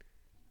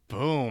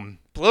 Boom.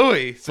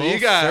 Bluey. So Full you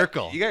got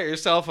circle. you got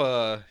yourself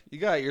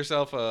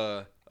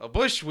a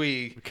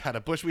bushwee. We got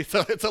a Bushwee,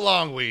 so it's a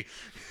long wee.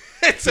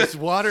 It's There's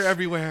water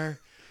everywhere.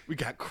 We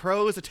got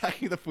crows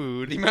attacking the the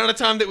food. amount of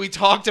time that we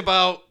talked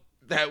about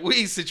that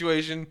wee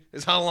situation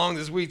is how long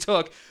this wee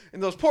took.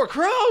 And those poor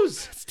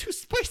crows. It's too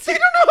spicy. They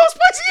don't know how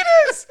spicy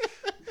it is.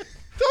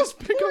 Those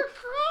poor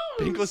crows.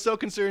 Bingo's so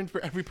concerned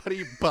for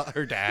everybody but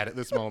her dad at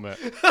this moment.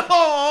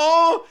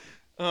 Oh,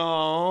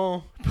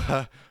 Oh.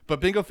 But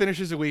Bingo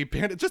finishes a wee.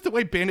 Bandit, just the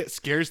way Bandit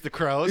scares the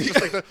crows,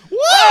 just like the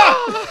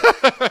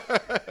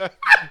whoa.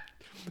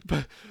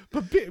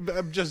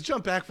 but just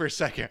jump back for a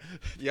second.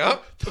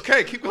 Yep.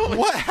 Okay, keep going.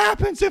 What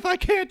happens if I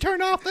can't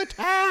turn off the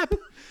tap?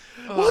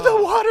 Will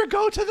the water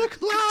go to the clouds?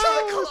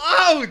 To the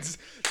clouds.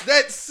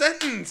 That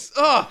sentence.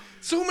 Oh,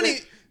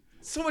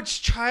 so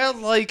much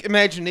childlike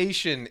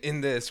imagination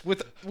in this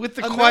with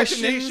the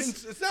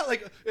questions. It's not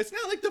like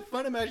the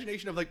fun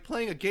imagination of like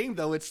playing a game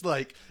though. It's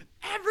like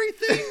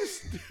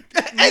everything's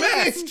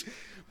messed.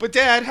 But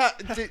Dad, how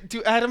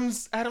do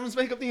atoms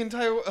make up the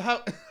entire?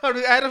 How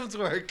do atoms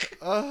work?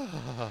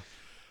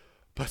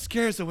 But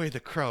scares away the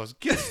crows,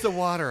 gets the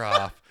water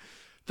off.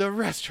 The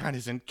restaurant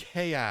is in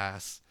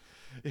chaos,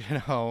 you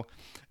know.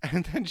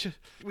 And then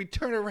we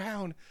turn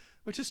around,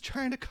 we're just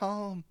trying to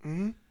calm,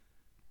 and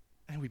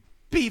we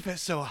beef it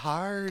so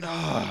hard.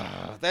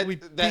 That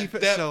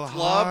so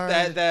flub,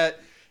 hard. that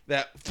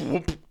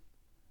whoop.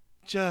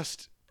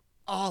 Just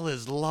all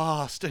is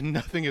lost and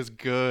nothing is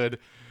good.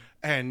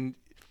 And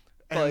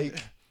Like,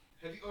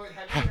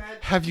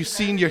 have you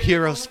seen your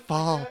heroes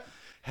fall?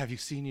 Have you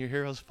seen your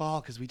heroes fall?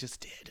 Because we just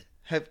did.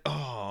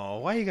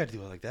 Why you gotta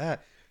do it like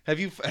that? Have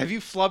you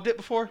flubbed it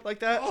before like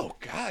that? Oh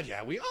God,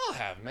 yeah, we all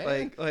have,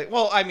 man.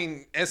 Well, I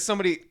mean, as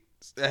somebody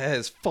that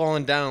has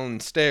fallen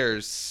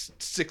downstairs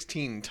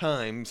 16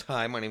 times.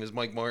 Hi, my name is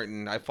Mike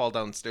Martin. I fall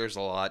downstairs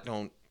a lot.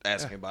 Don't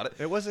ask me about it.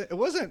 It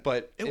wasn't,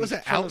 but it in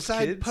wasn't front of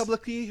outside kids?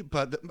 publicly,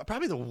 but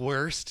probably the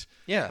worst.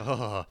 Yeah.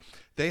 Oh,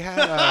 they had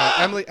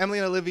Emily and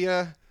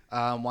Olivia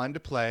wanted to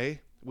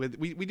play with.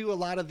 We do a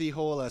lot of the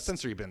whole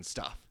sensory bin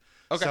stuff.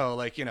 Okay. So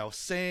like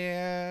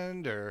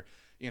sand or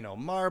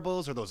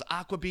marbles or those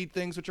aqua bead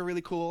things, which are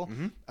really cool.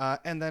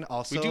 And then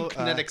also We do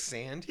kinetic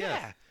sand.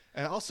 Yeah.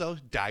 And also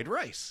dyed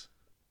rice.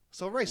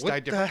 So rice What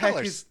dyed the different heck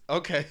colors. is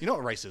okay? You know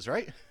what rice is,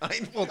 right?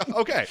 Well,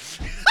 Okay.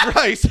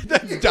 Rice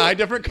that's dyed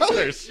different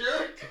colors.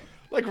 Sure.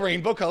 Like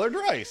rainbow colored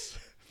rice.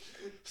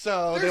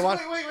 So they want.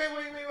 Wait.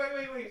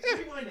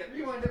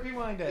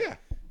 Rewind it. Yeah.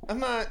 I'm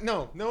not.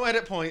 No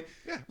edit point.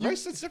 Yeah.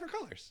 Rice that's different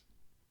colors.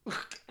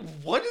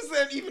 What does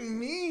that even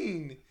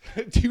mean?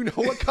 Do you know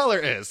what color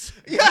is?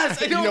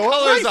 Yes, I know, You know what what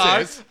colors rice are.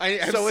 is. I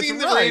have So it's seen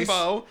the rice.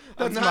 rainbow.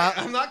 I'm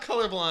That's not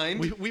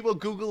colorblind. We will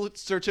Google it,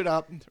 search it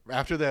up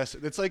after this.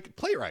 It's like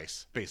plate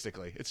rice,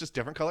 basically. It's just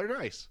different colored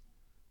rice.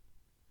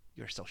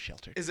 You're so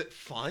sheltered. Is it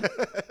fun?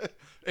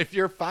 If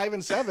you're 5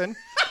 and 7.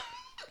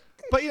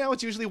 But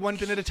it's usually one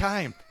bin at a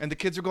time. And the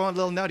kids are going a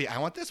little nutty. I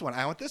want this one.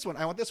 I want this one.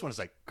 I want this one. It's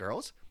like,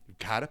 girls, you've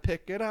got to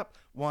pick it up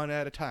one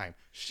at a time.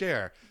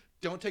 Share.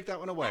 Don't take that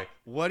one away.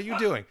 What are you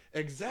doing?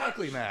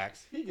 Exactly,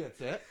 Max. He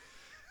gets it.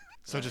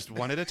 So just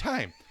one at a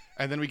time.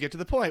 And then we get to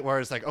the point where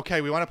it's like,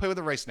 okay, we want to play with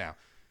the rice now.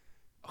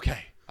 Okay,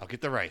 I'll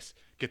get the rice.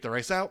 Get the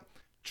rice out.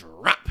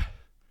 Drop.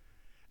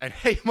 And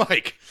hey,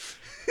 Mike.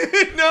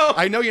 No.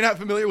 I know you're not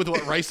familiar with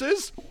what rice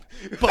is,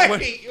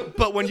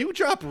 but when you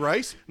drop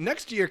rice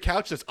next to your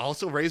couch that's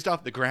also raised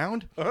off the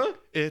ground,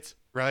 it's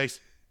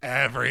rice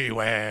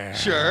everywhere.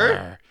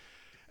 Sure.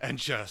 And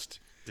just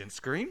didn't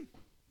scream.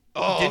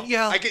 Oh, Didn't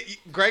yell.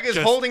 Greg is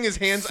Just holding his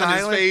hands on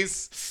his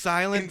face.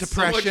 Silent in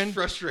depression. So much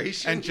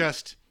frustration. And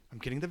I'm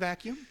getting the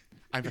vacuum.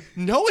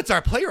 No, it's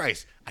our play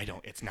rice.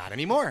 It's not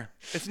anymore.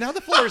 It's now the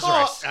floor's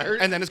rice.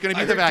 And then it's going to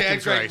be the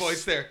vacuum's Greg rice.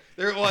 voice there.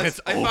 There it was. And it's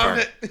I over. found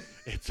it.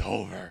 It's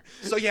over.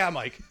 So yeah,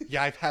 Mike.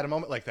 Yeah, I've had a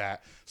moment like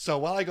that. So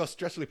while I go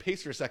stressfully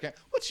pace for a second,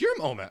 what's your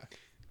moment?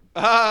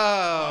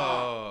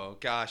 Oh,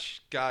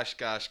 gosh.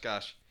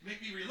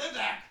 Make me relive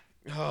that.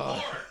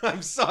 Oh,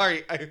 I'm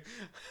sorry. I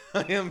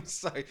am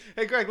sorry.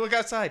 Hey, Greg, look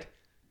outside.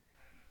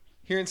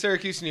 Here in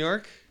Syracuse, New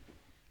York,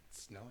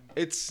 It's snowing.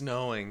 it's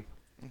snowing.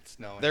 It's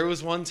snowing. There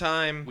was one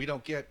time We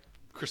don't get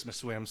Christmas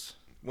swims.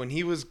 when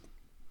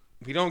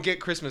we don't get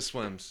Christmas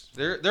swims.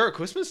 There are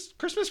Christmas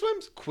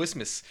swims?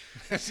 Christmas.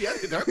 Yeah,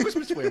 there are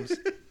Christmas swims.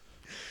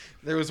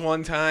 There was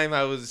one time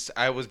I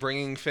was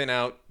bringing Finn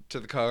out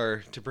to the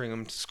car to bring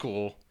him to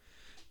school,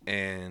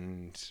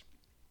 and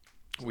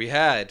we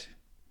had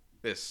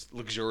this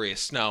luxurious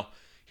snow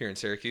here in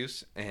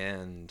Syracuse,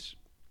 and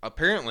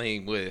apparently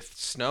with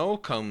snow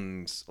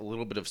comes a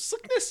little bit of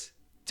slickness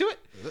to it.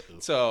 Uh-oh.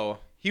 So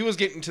he was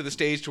getting to the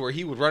stage to where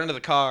he would run into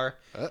the car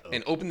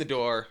and open the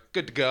door,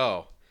 good to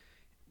go.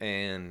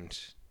 And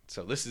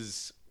so this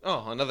is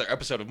another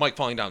episode of Mike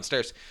falling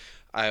downstairs.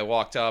 I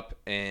walked up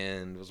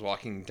and was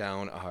walking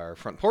down our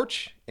front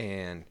porch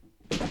and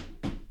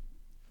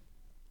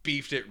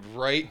beefed it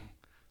right.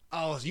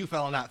 Oh, you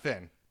fell, not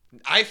Finn.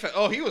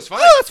 He was fine.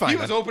 Oh, that's fine He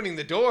was then. opening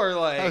the door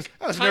like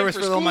I was time nervous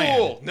for for school.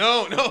 little man.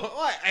 No,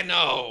 I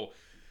know.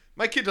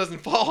 My kid doesn't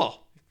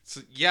fall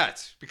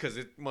yet because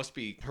it must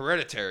be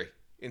hereditary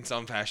in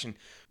some fashion.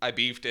 I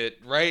beefed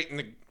it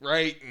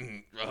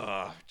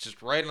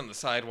just right on the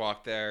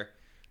sidewalk there,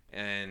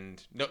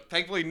 and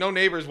thankfully no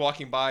neighbors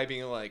walking by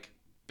being like,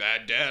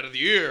 "Bad dad of the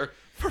year."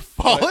 For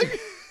falling?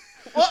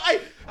 Well, I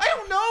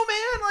don't know,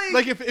 man.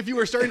 Like if you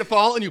were starting to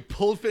fall and you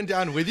pulled Finn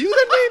down with you,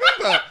 then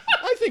maybe. But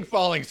I think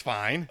falling's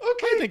fine.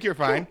 Okay, I think you're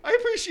fine. Cool. I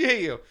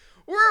appreciate you.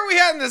 Where are we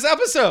at in this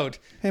episode?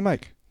 Hey,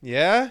 Mike.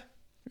 Yeah.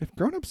 If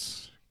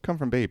grown-ups come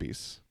from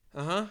babies.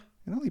 Uh-huh.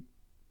 And only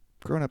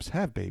grown-ups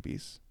have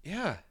babies.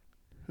 Yeah.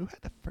 Who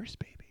had the first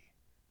baby?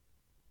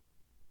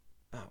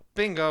 Oh,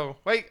 bingo.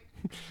 Wait.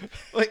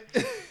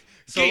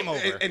 So, Game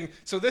over. And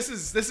so this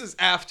is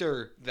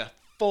after the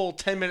full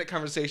 10-minute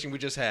conversation we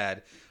just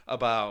had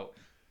about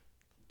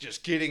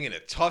just getting in a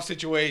tough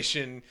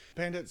situation.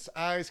 Bandit's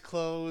eyes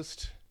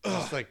closed,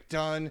 just like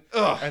done,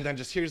 Ugh. and then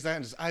just hears that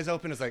and his eyes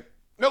open. Is like,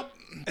 nope.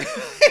 I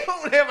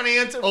don't have an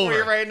answer for you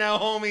Over. right now,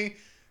 homie.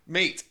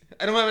 Mate.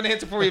 I don't have an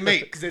answer for you,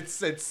 mate, because it's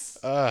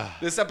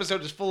this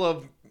episode is full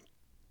of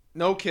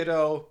no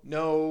kiddo,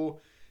 no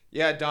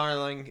yeah,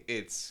 darling.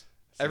 It's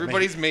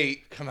everybody's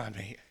mate. Come on,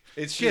 mate.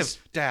 It's Give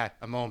just Dad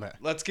a moment.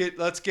 let's get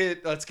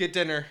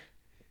dinner.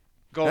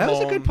 Go That home.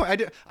 was a good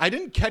point. I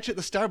didn't catch it at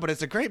the start, but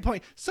it's a great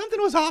point.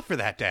 Something was off for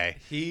that day.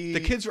 The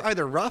kids were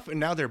either rough and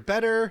now they're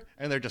better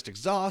and they're just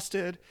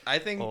exhausted. I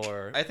think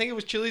or- it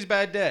was Chili's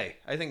bad day.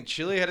 I think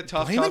Chili had a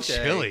tough Blaming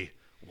day. Chili.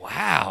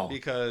 Wow.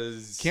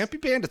 Because Can't be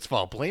Bandit's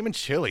fault. Blaming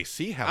Chili.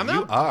 See how I'm you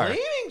not are.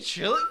 blaming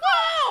Chili.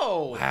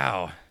 Wow.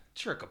 Wow.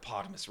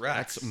 Trichopotamus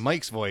Rex. That's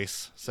Mike's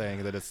voice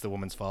saying that it's the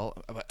woman's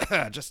fault.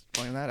 But just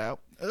pointing that out.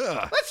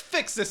 Ugh. Let's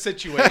fix this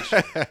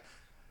situation.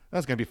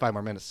 That's going to be 5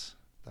 more minutes,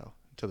 though,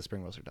 until the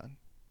spring rolls are done.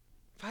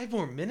 5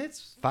 more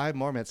minutes? 5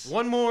 more minutes.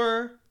 One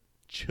more.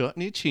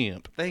 Chutney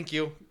chimp. Thank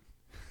you.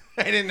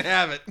 I didn't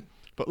have it.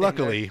 But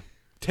luckily,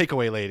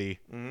 takeaway lady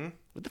Mm-hmm.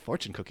 with the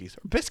fortune cookies.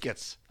 Or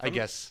biscuits, I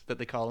guess, that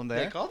they call them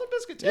there. They call them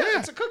biscuits. Yeah, Yeah.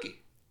 it's a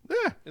cookie.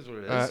 Yeah. Is what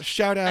it is.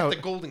 Shout At out. the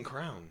Golden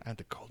Crown. At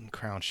the Golden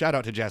Crown. Shout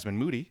out to Jasmine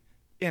Moody,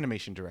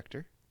 animation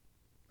director.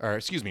 Or,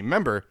 excuse me,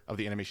 member of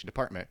the animation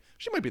department.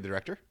 She might be the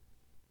director.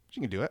 She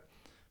can do it.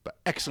 But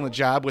excellent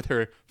job with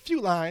her few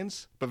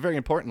lines, but very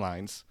important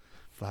lines.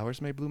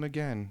 Flowers may bloom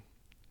again,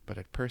 but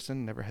a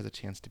person never has a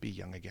chance to be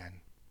young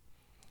again.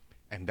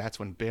 And that's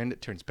when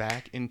Bandit turns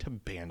back into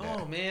Bandit.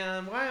 Oh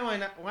man, why am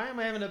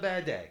I having a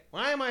bad day?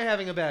 Why am I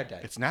having a bad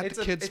day? It's not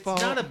the kid's fault.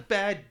 It's not a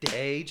bad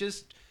day.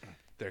 Just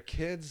They're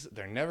kids.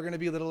 They're never going to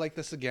be little like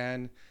this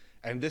again.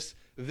 And this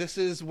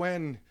is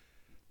when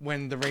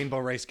the rainbow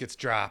rice gets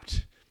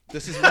dropped.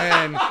 This is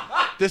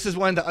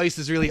when the ice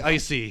is really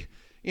icy.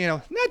 You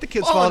know, not the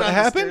kids' falling fault it down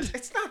the happened. stairs.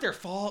 It's not their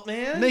fault,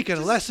 man. Make it a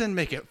Just- lesson,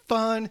 make it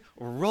fun,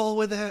 roll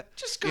with it.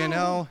 Just go. You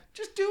know,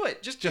 Just do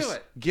it. Just do just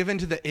it. give in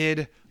to the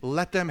id,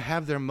 let them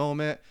have their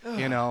moment,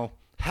 you know,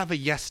 have a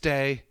yes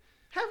day.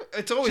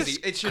 It's always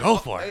Just it should go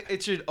for it.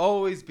 It should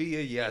always be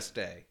a yes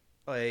day.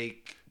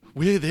 Like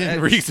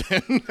Within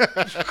reason.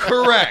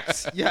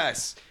 correct.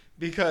 Yes,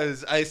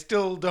 because I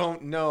still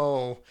don't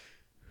know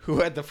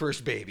who had the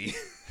first baby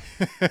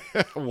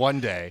One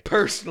day.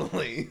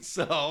 personally.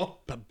 So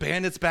But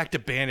Bandit's back to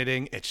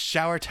banditing. It's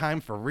shower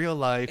time for real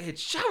life.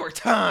 it's shower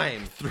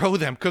time. Throw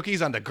them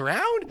cookies on the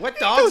ground? What, Eat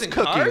dogs those and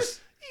cookies.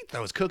 cars? Eat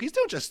those cookies.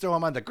 Don't just throw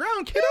them on the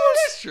ground, kiddos.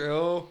 That's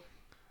true.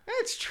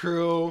 That's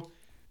true.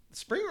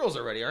 Spring rolls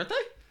are ready, aren't they?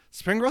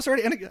 Spring rolls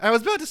already. And I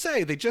was about to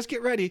say, they just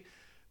get ready.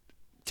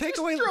 Just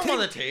throw 'em on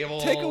the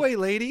table. Takeaway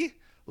lady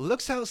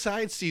looks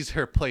outside, sees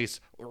her place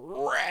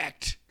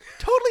wrecked.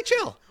 Totally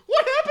chill.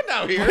 What happened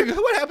out here?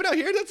 What happened out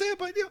here? That's it.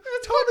 But you know,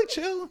 totally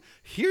chill.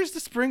 Here's the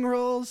spring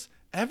rolls.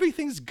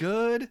 Everything's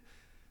good.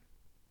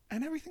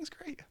 And everything's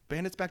great.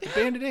 Bandit's back to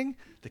banditing.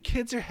 The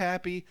kids are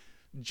happy.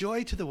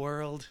 Joy to the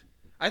world.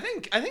 I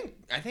think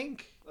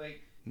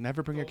like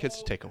Never bring your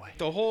kids to takeaway.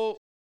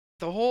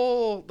 the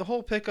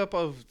whole pickup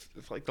of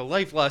like the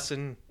life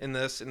lesson in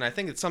this, and I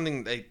think it's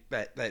something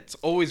that's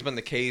always been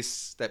the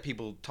case that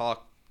people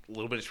talk a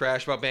little bit of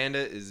trash about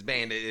Bandit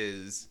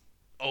is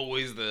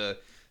always the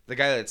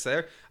guy that's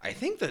there. I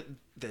think that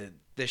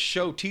the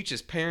show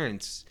teaches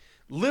parents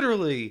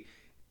literally,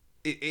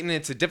 and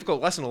it's a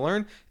difficult lesson to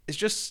learn, is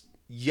just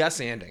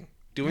yes-anding,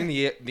 doing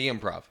the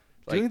improv.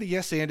 Like, Doing the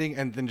yes-anding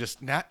and then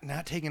just not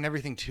taking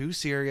everything too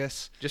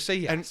serious. just say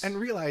yes. And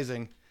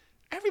realizing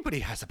everybody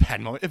has a bad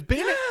moment. If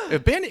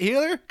Bandit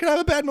Healer can have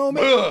a bad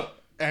moment, Ugh.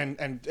 and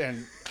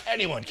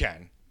anyone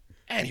can.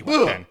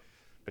 Anyone can.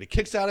 But he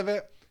kicks out of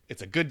it.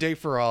 It's a good day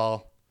for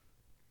all.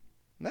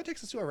 And that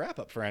takes us to a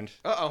wrap-up, friend.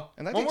 Uh-oh.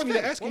 And that One takes more me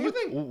thing. to ask One you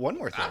more thing. one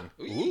more thing.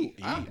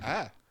 Ah, Ooh,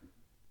 ah.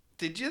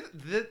 Did you...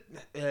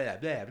 blah,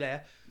 blah, blah.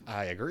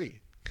 I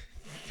agree.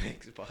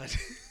 Thanks, bud.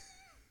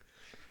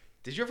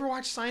 Did you ever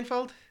watch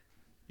Seinfeld?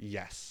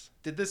 Yes.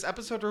 Did this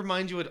episode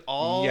remind you at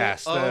all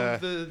Yes.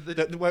 of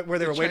the Where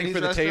they were waiting Chinese for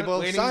the restaurant? table.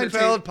 Waiting for the Seinfeld,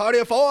 table? party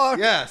of 4.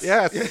 Yes.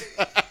 Yes.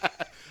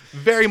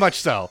 Very much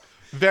so.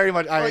 Very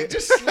much. Like,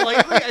 just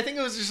slightly? I think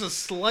it was just a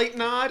slight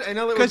nod. I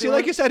know that Because,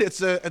 like you said, it's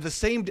the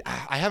same.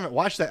 I haven't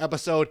watched that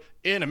episode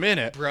in a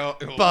minute, Bro.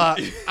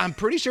 But I'm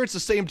pretty sure it's the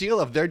same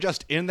deal. Of they're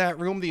just in that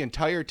room the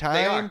entire time.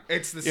 They are.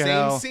 It's the you same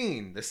know.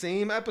 scene. The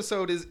same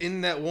episode is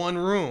in that one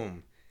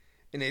room.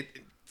 And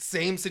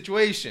same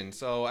situation.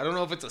 So I don't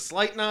know if it's a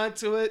slight nod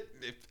to it.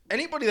 If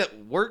anybody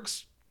that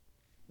works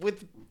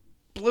with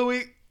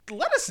Bluey,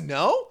 let us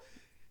know.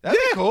 That'd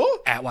be cool.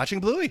 At Watching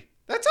Bluey.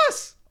 That's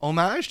us.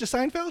 Homage to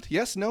Seinfeld?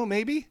 Yes, no,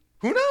 maybe?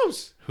 Who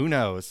knows? Who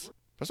knows?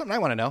 There's something I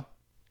want to know.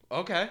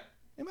 Okay.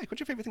 Hey, Mike, what's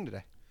your favorite thing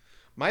today?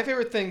 My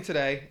favorite thing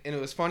today, and it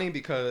was funny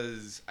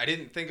because I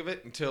didn't think of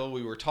it until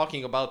we were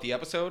talking about the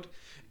episode,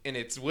 and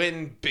it's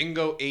when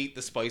Bingo ate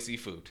the spicy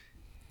food.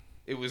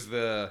 It was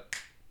the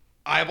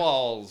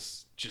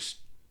eyeballs just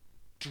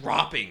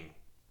dropping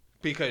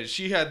because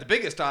she had the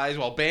biggest eyes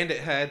while Bandit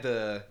had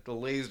the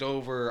glazed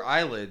over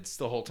eyelids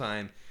the whole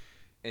time,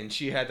 and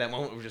she had that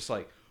moment of just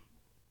like,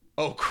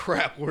 oh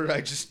crap, what did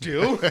I just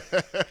do?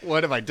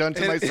 What have I done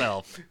to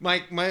myself?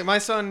 My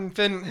son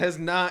Finn has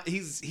not.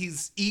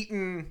 He's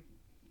eaten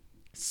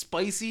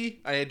spicy.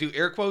 I do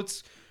air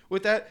quotes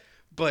with that,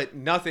 but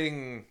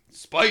nothing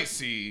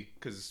spicy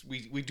because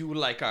we do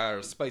like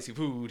our spicy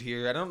food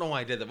here. I don't know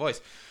why I did the voice.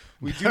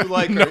 We do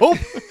like Nope.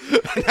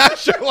 Not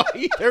sure why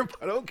either,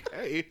 but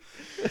okay.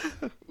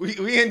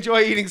 we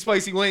enjoy eating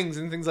spicy wings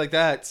and things like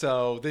that.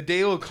 So the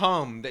day will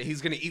come that he's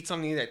gonna eat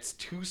something that's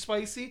too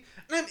spicy,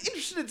 and I'm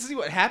interested to see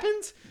what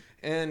happens.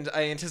 And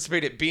I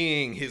anticipate it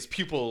being his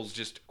pupils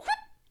just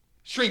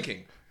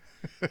shrinking.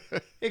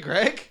 Hey,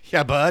 Greg,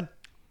 Yeah, bud.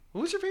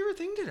 what was your favorite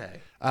thing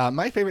today?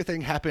 My favorite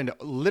thing happened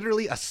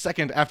literally a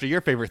second after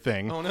your favorite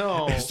thing. Oh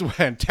no! Is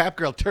when Tap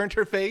Girl turned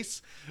her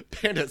face,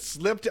 Panda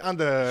slipped on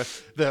the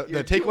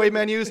takeaway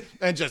menus,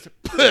 and just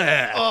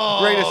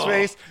right in his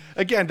face.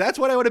 Again, that's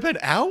what I would have been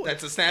out.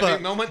 That's a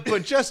snapping moment.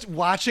 But just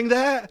watching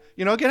that,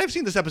 again, I've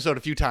seen this episode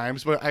a few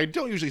times, but I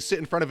don't usually sit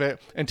in front of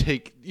it and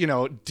take,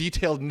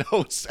 detailed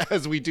notes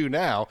as we do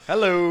now.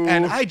 Hello.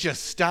 And I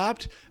just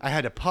stopped. I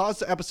had to pause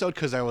the episode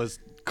because I was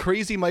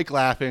crazy Mike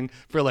laughing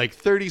for like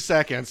 30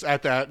 seconds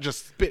at that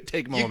just spit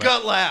take You moment.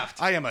 gut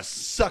laughed. I am a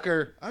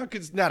sucker.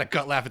 It's not a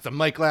gut laugh. It's a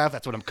Mike laugh.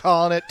 That's what I'm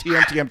calling it.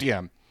 TM, TM,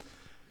 TM.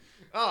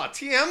 Oh,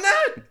 TM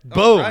that?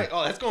 Boom. All right.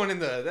 Oh, that's going in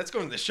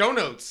the show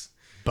notes.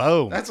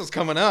 Boom. That's what's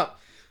coming up.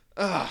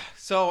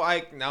 So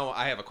I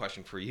have a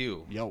question for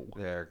you. Yo.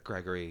 There,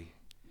 Gregory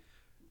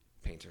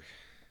Painter.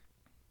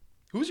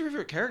 Who's your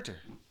favorite character?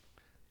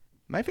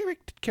 My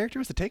favorite character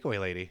was the takeaway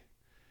lady.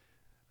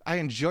 I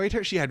enjoyed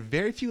her. She had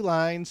very few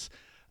lines.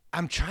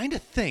 I'm trying to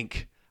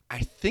think. I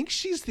think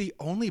she's the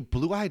only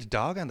blue-eyed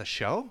dog on the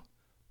show,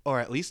 or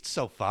at least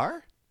so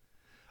far.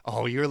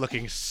 Oh, you're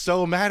looking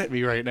so mad at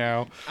me right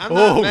now. I'm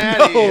not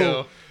mad at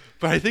you.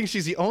 But I think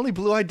she's the only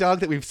blue-eyed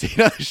dog that we've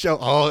seen on the show.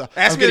 Oh,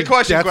 Ask I'm me the getting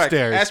question death quick.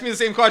 stares. Ask me the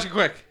same question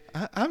quick.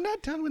 I'm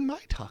not done with my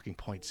talking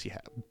points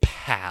yet,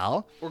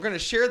 pal. We're gonna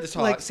share the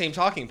same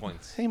talking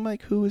points. Hey,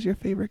 Mike, who was your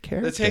favorite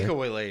character? The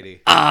takeaway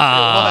lady.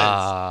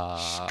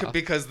 Ah. It was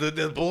because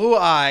the blue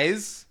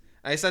eyes.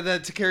 I said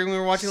that to Carrie when we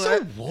were watching So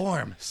that.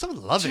 warm, so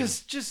loving.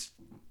 She's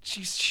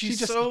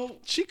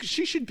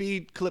She should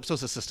be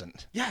Calypso's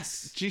assistant.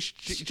 yes.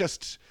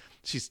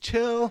 She's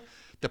chill.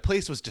 The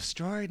place was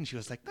destroyed, and she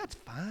was like, "That's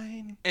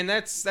fine." And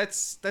that's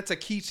a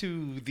key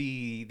to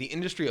the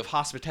industry of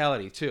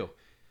hospitality too.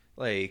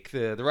 Like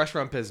the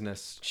restaurant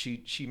business,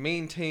 she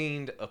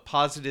maintained a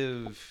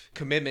positive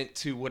commitment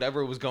to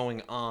whatever was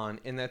going on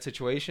in that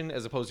situation,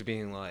 as opposed to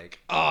being like,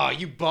 "Ah,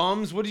 you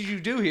bums, what did you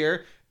do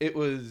here?" It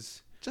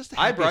was Just the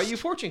I brought happiest- you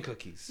fortune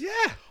cookies. Yeah.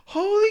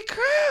 Holy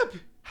crap!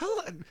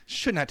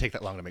 Should not take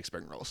that long to make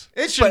spring rolls.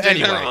 It shouldn't But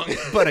take that anyway,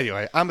 long. but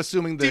anyway, I'm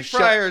assuming the Deep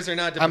fryers are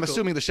not difficult. I'm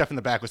assuming the chef in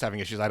the back was having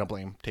issues. I don't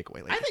blame takeaway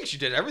lady. I think she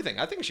did everything.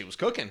 I think she was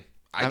cooking.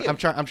 I'm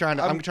trying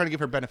to give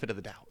her benefit of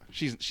the doubt.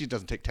 She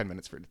doesn't take 10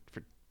 minutes for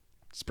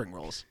spring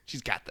rolls.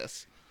 She's got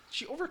this.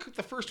 She overcooked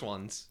the first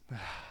ones,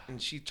 and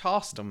she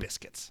tossed them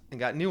Biscuits. and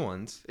got new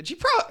ones. And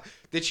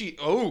did she?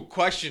 Oh,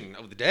 question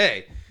of the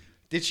day: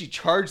 did she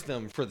charge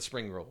them for the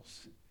spring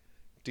rolls?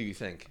 Do you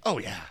think? Oh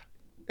yeah.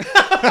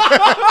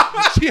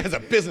 She has a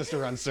business to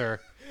run, sir.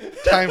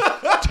 Times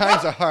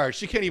are hard.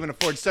 She can't even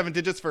afford 7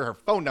 digits for her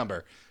phone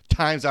number.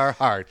 Times are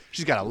hard.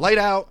 She's got a light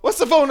out. What's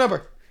the phone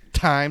number?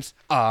 Times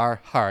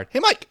are hard. Hey,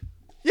 Mike.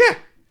 Yeah,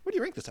 What do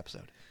you rank this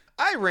episode?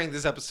 I ranked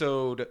this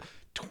episode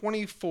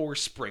 24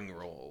 spring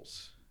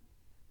rolls.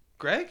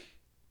 Greg,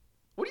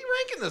 what are you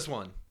ranking this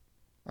one?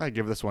 I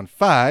give this one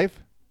 5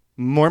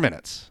 more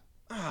minutes.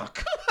 Oh,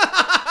 come on!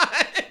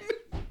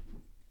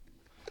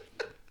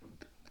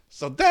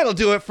 So that'll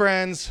do it,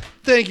 friends.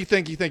 Thank you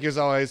as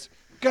always.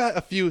 Got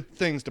a few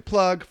things to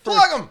plug.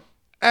 Plug them.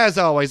 As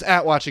always,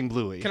 at Watching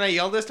Bluey. Can I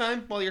yell this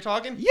time while you're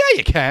talking? Yeah,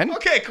 you can.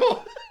 Okay,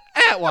 cool.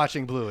 At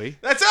Watching Bluey.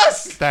 That's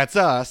us. That's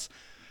us.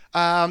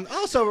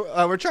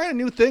 Also, we're trying a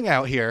new thing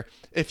out here.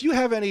 If you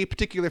have any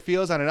particular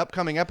feels on an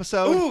upcoming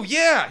episode, Ooh,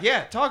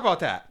 yeah. Talk about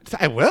that.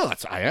 I will.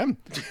 I am.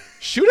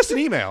 Shoot us an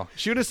email.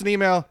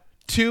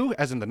 To,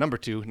 as in the number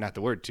 2, not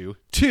the word 2,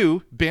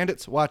 to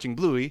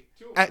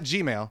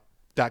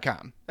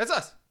banditswatchingbluey@gmail.com. That's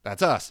us.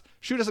 That's us.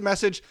 Shoot us a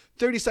message,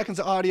 30 seconds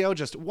of audio,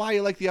 just why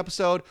you like the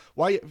episode,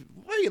 why you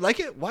like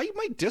it, why you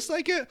might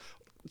dislike it,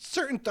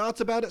 certain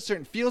thoughts about it,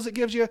 certain feels it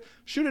gives you.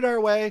 Shoot it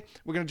our way.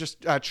 We're going to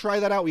just try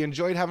that out. We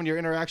enjoyed having your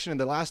interaction in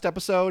the last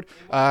episode,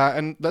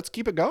 and let's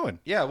keep it going.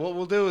 Yeah, what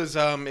we'll do is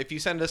if you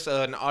send us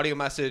an audio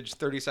message,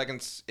 30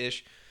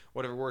 seconds-ish,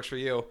 whatever works for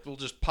you, we'll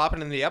just pop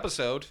it in the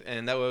episode,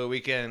 and that way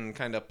we can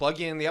kind of plug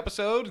you in the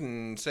episode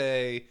and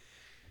say,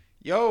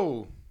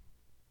 yo.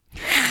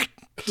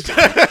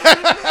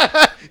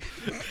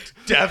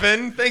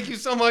 Devin, thank you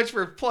so much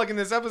for plugging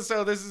this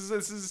episode. This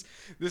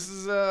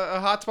is a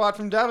hot spot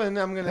from Devin.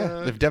 I'm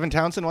gonna. If Devin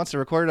Townsend wants to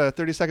record a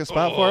 30-second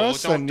spot for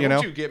us, don't, then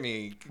don't you get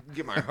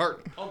my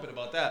heart pumping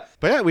about that.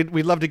 But yeah,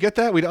 we'd love to get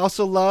that. We'd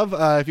also love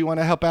if you want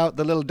to help out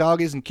the little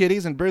doggies and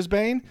kitties in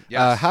Brisbane.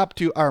 Yes. Hop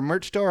to our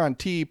merch store on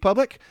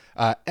TeePublic.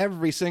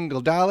 Every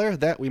single dollar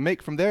that we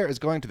make from there is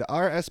going to the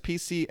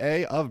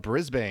RSPCA of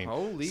Brisbane.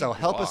 Holy so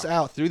help us guac.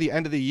 out through the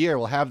end of the year.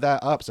 We'll have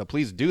that up. So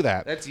please do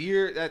that. That's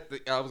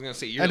I was gonna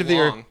say year End of the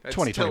year, long. That's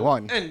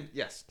 2021. And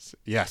yes,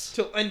 Yes.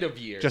 till end of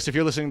year. Just if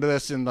you're listening to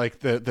this in like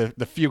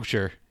the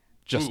future,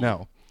 just Ooh.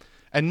 know.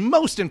 And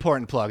most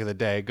important plug of the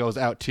day goes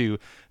out to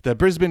the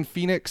Brisbane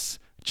Phoenix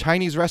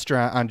Chinese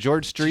restaurant on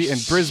George Street in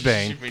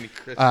Brisbane. Jiminy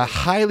Christmas.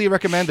 Highly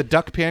recommend the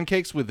duck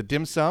pancakes with the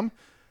dim sum.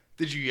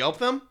 Did you Yelp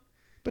them?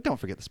 But don't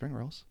forget the spring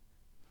rolls.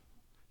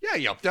 Yeah, I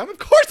yelped them. Of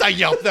course I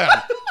yelped them.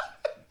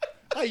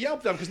 I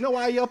yelped them because know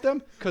why I yelped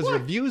them? Because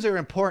reviews are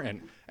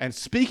important. And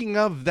speaking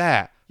of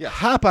that,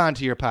 hop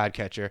onto your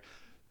podcatcher.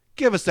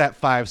 Give us that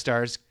 5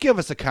 stars. Give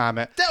us a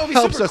comment. That would be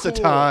Helps super us a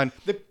cool. ton.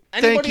 Anybody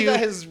Thank you. that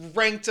has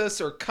ranked us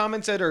or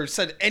commented or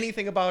said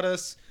anything about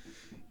us,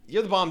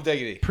 you're the bomb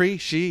diggity.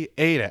 Appreciate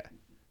it.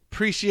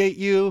 Appreciate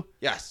you.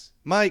 Yes.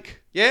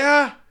 Mike,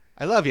 Yeah.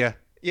 I love you,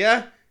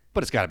 Yeah.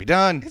 but it's got to be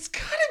done. It's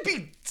gotta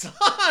be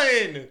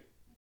done.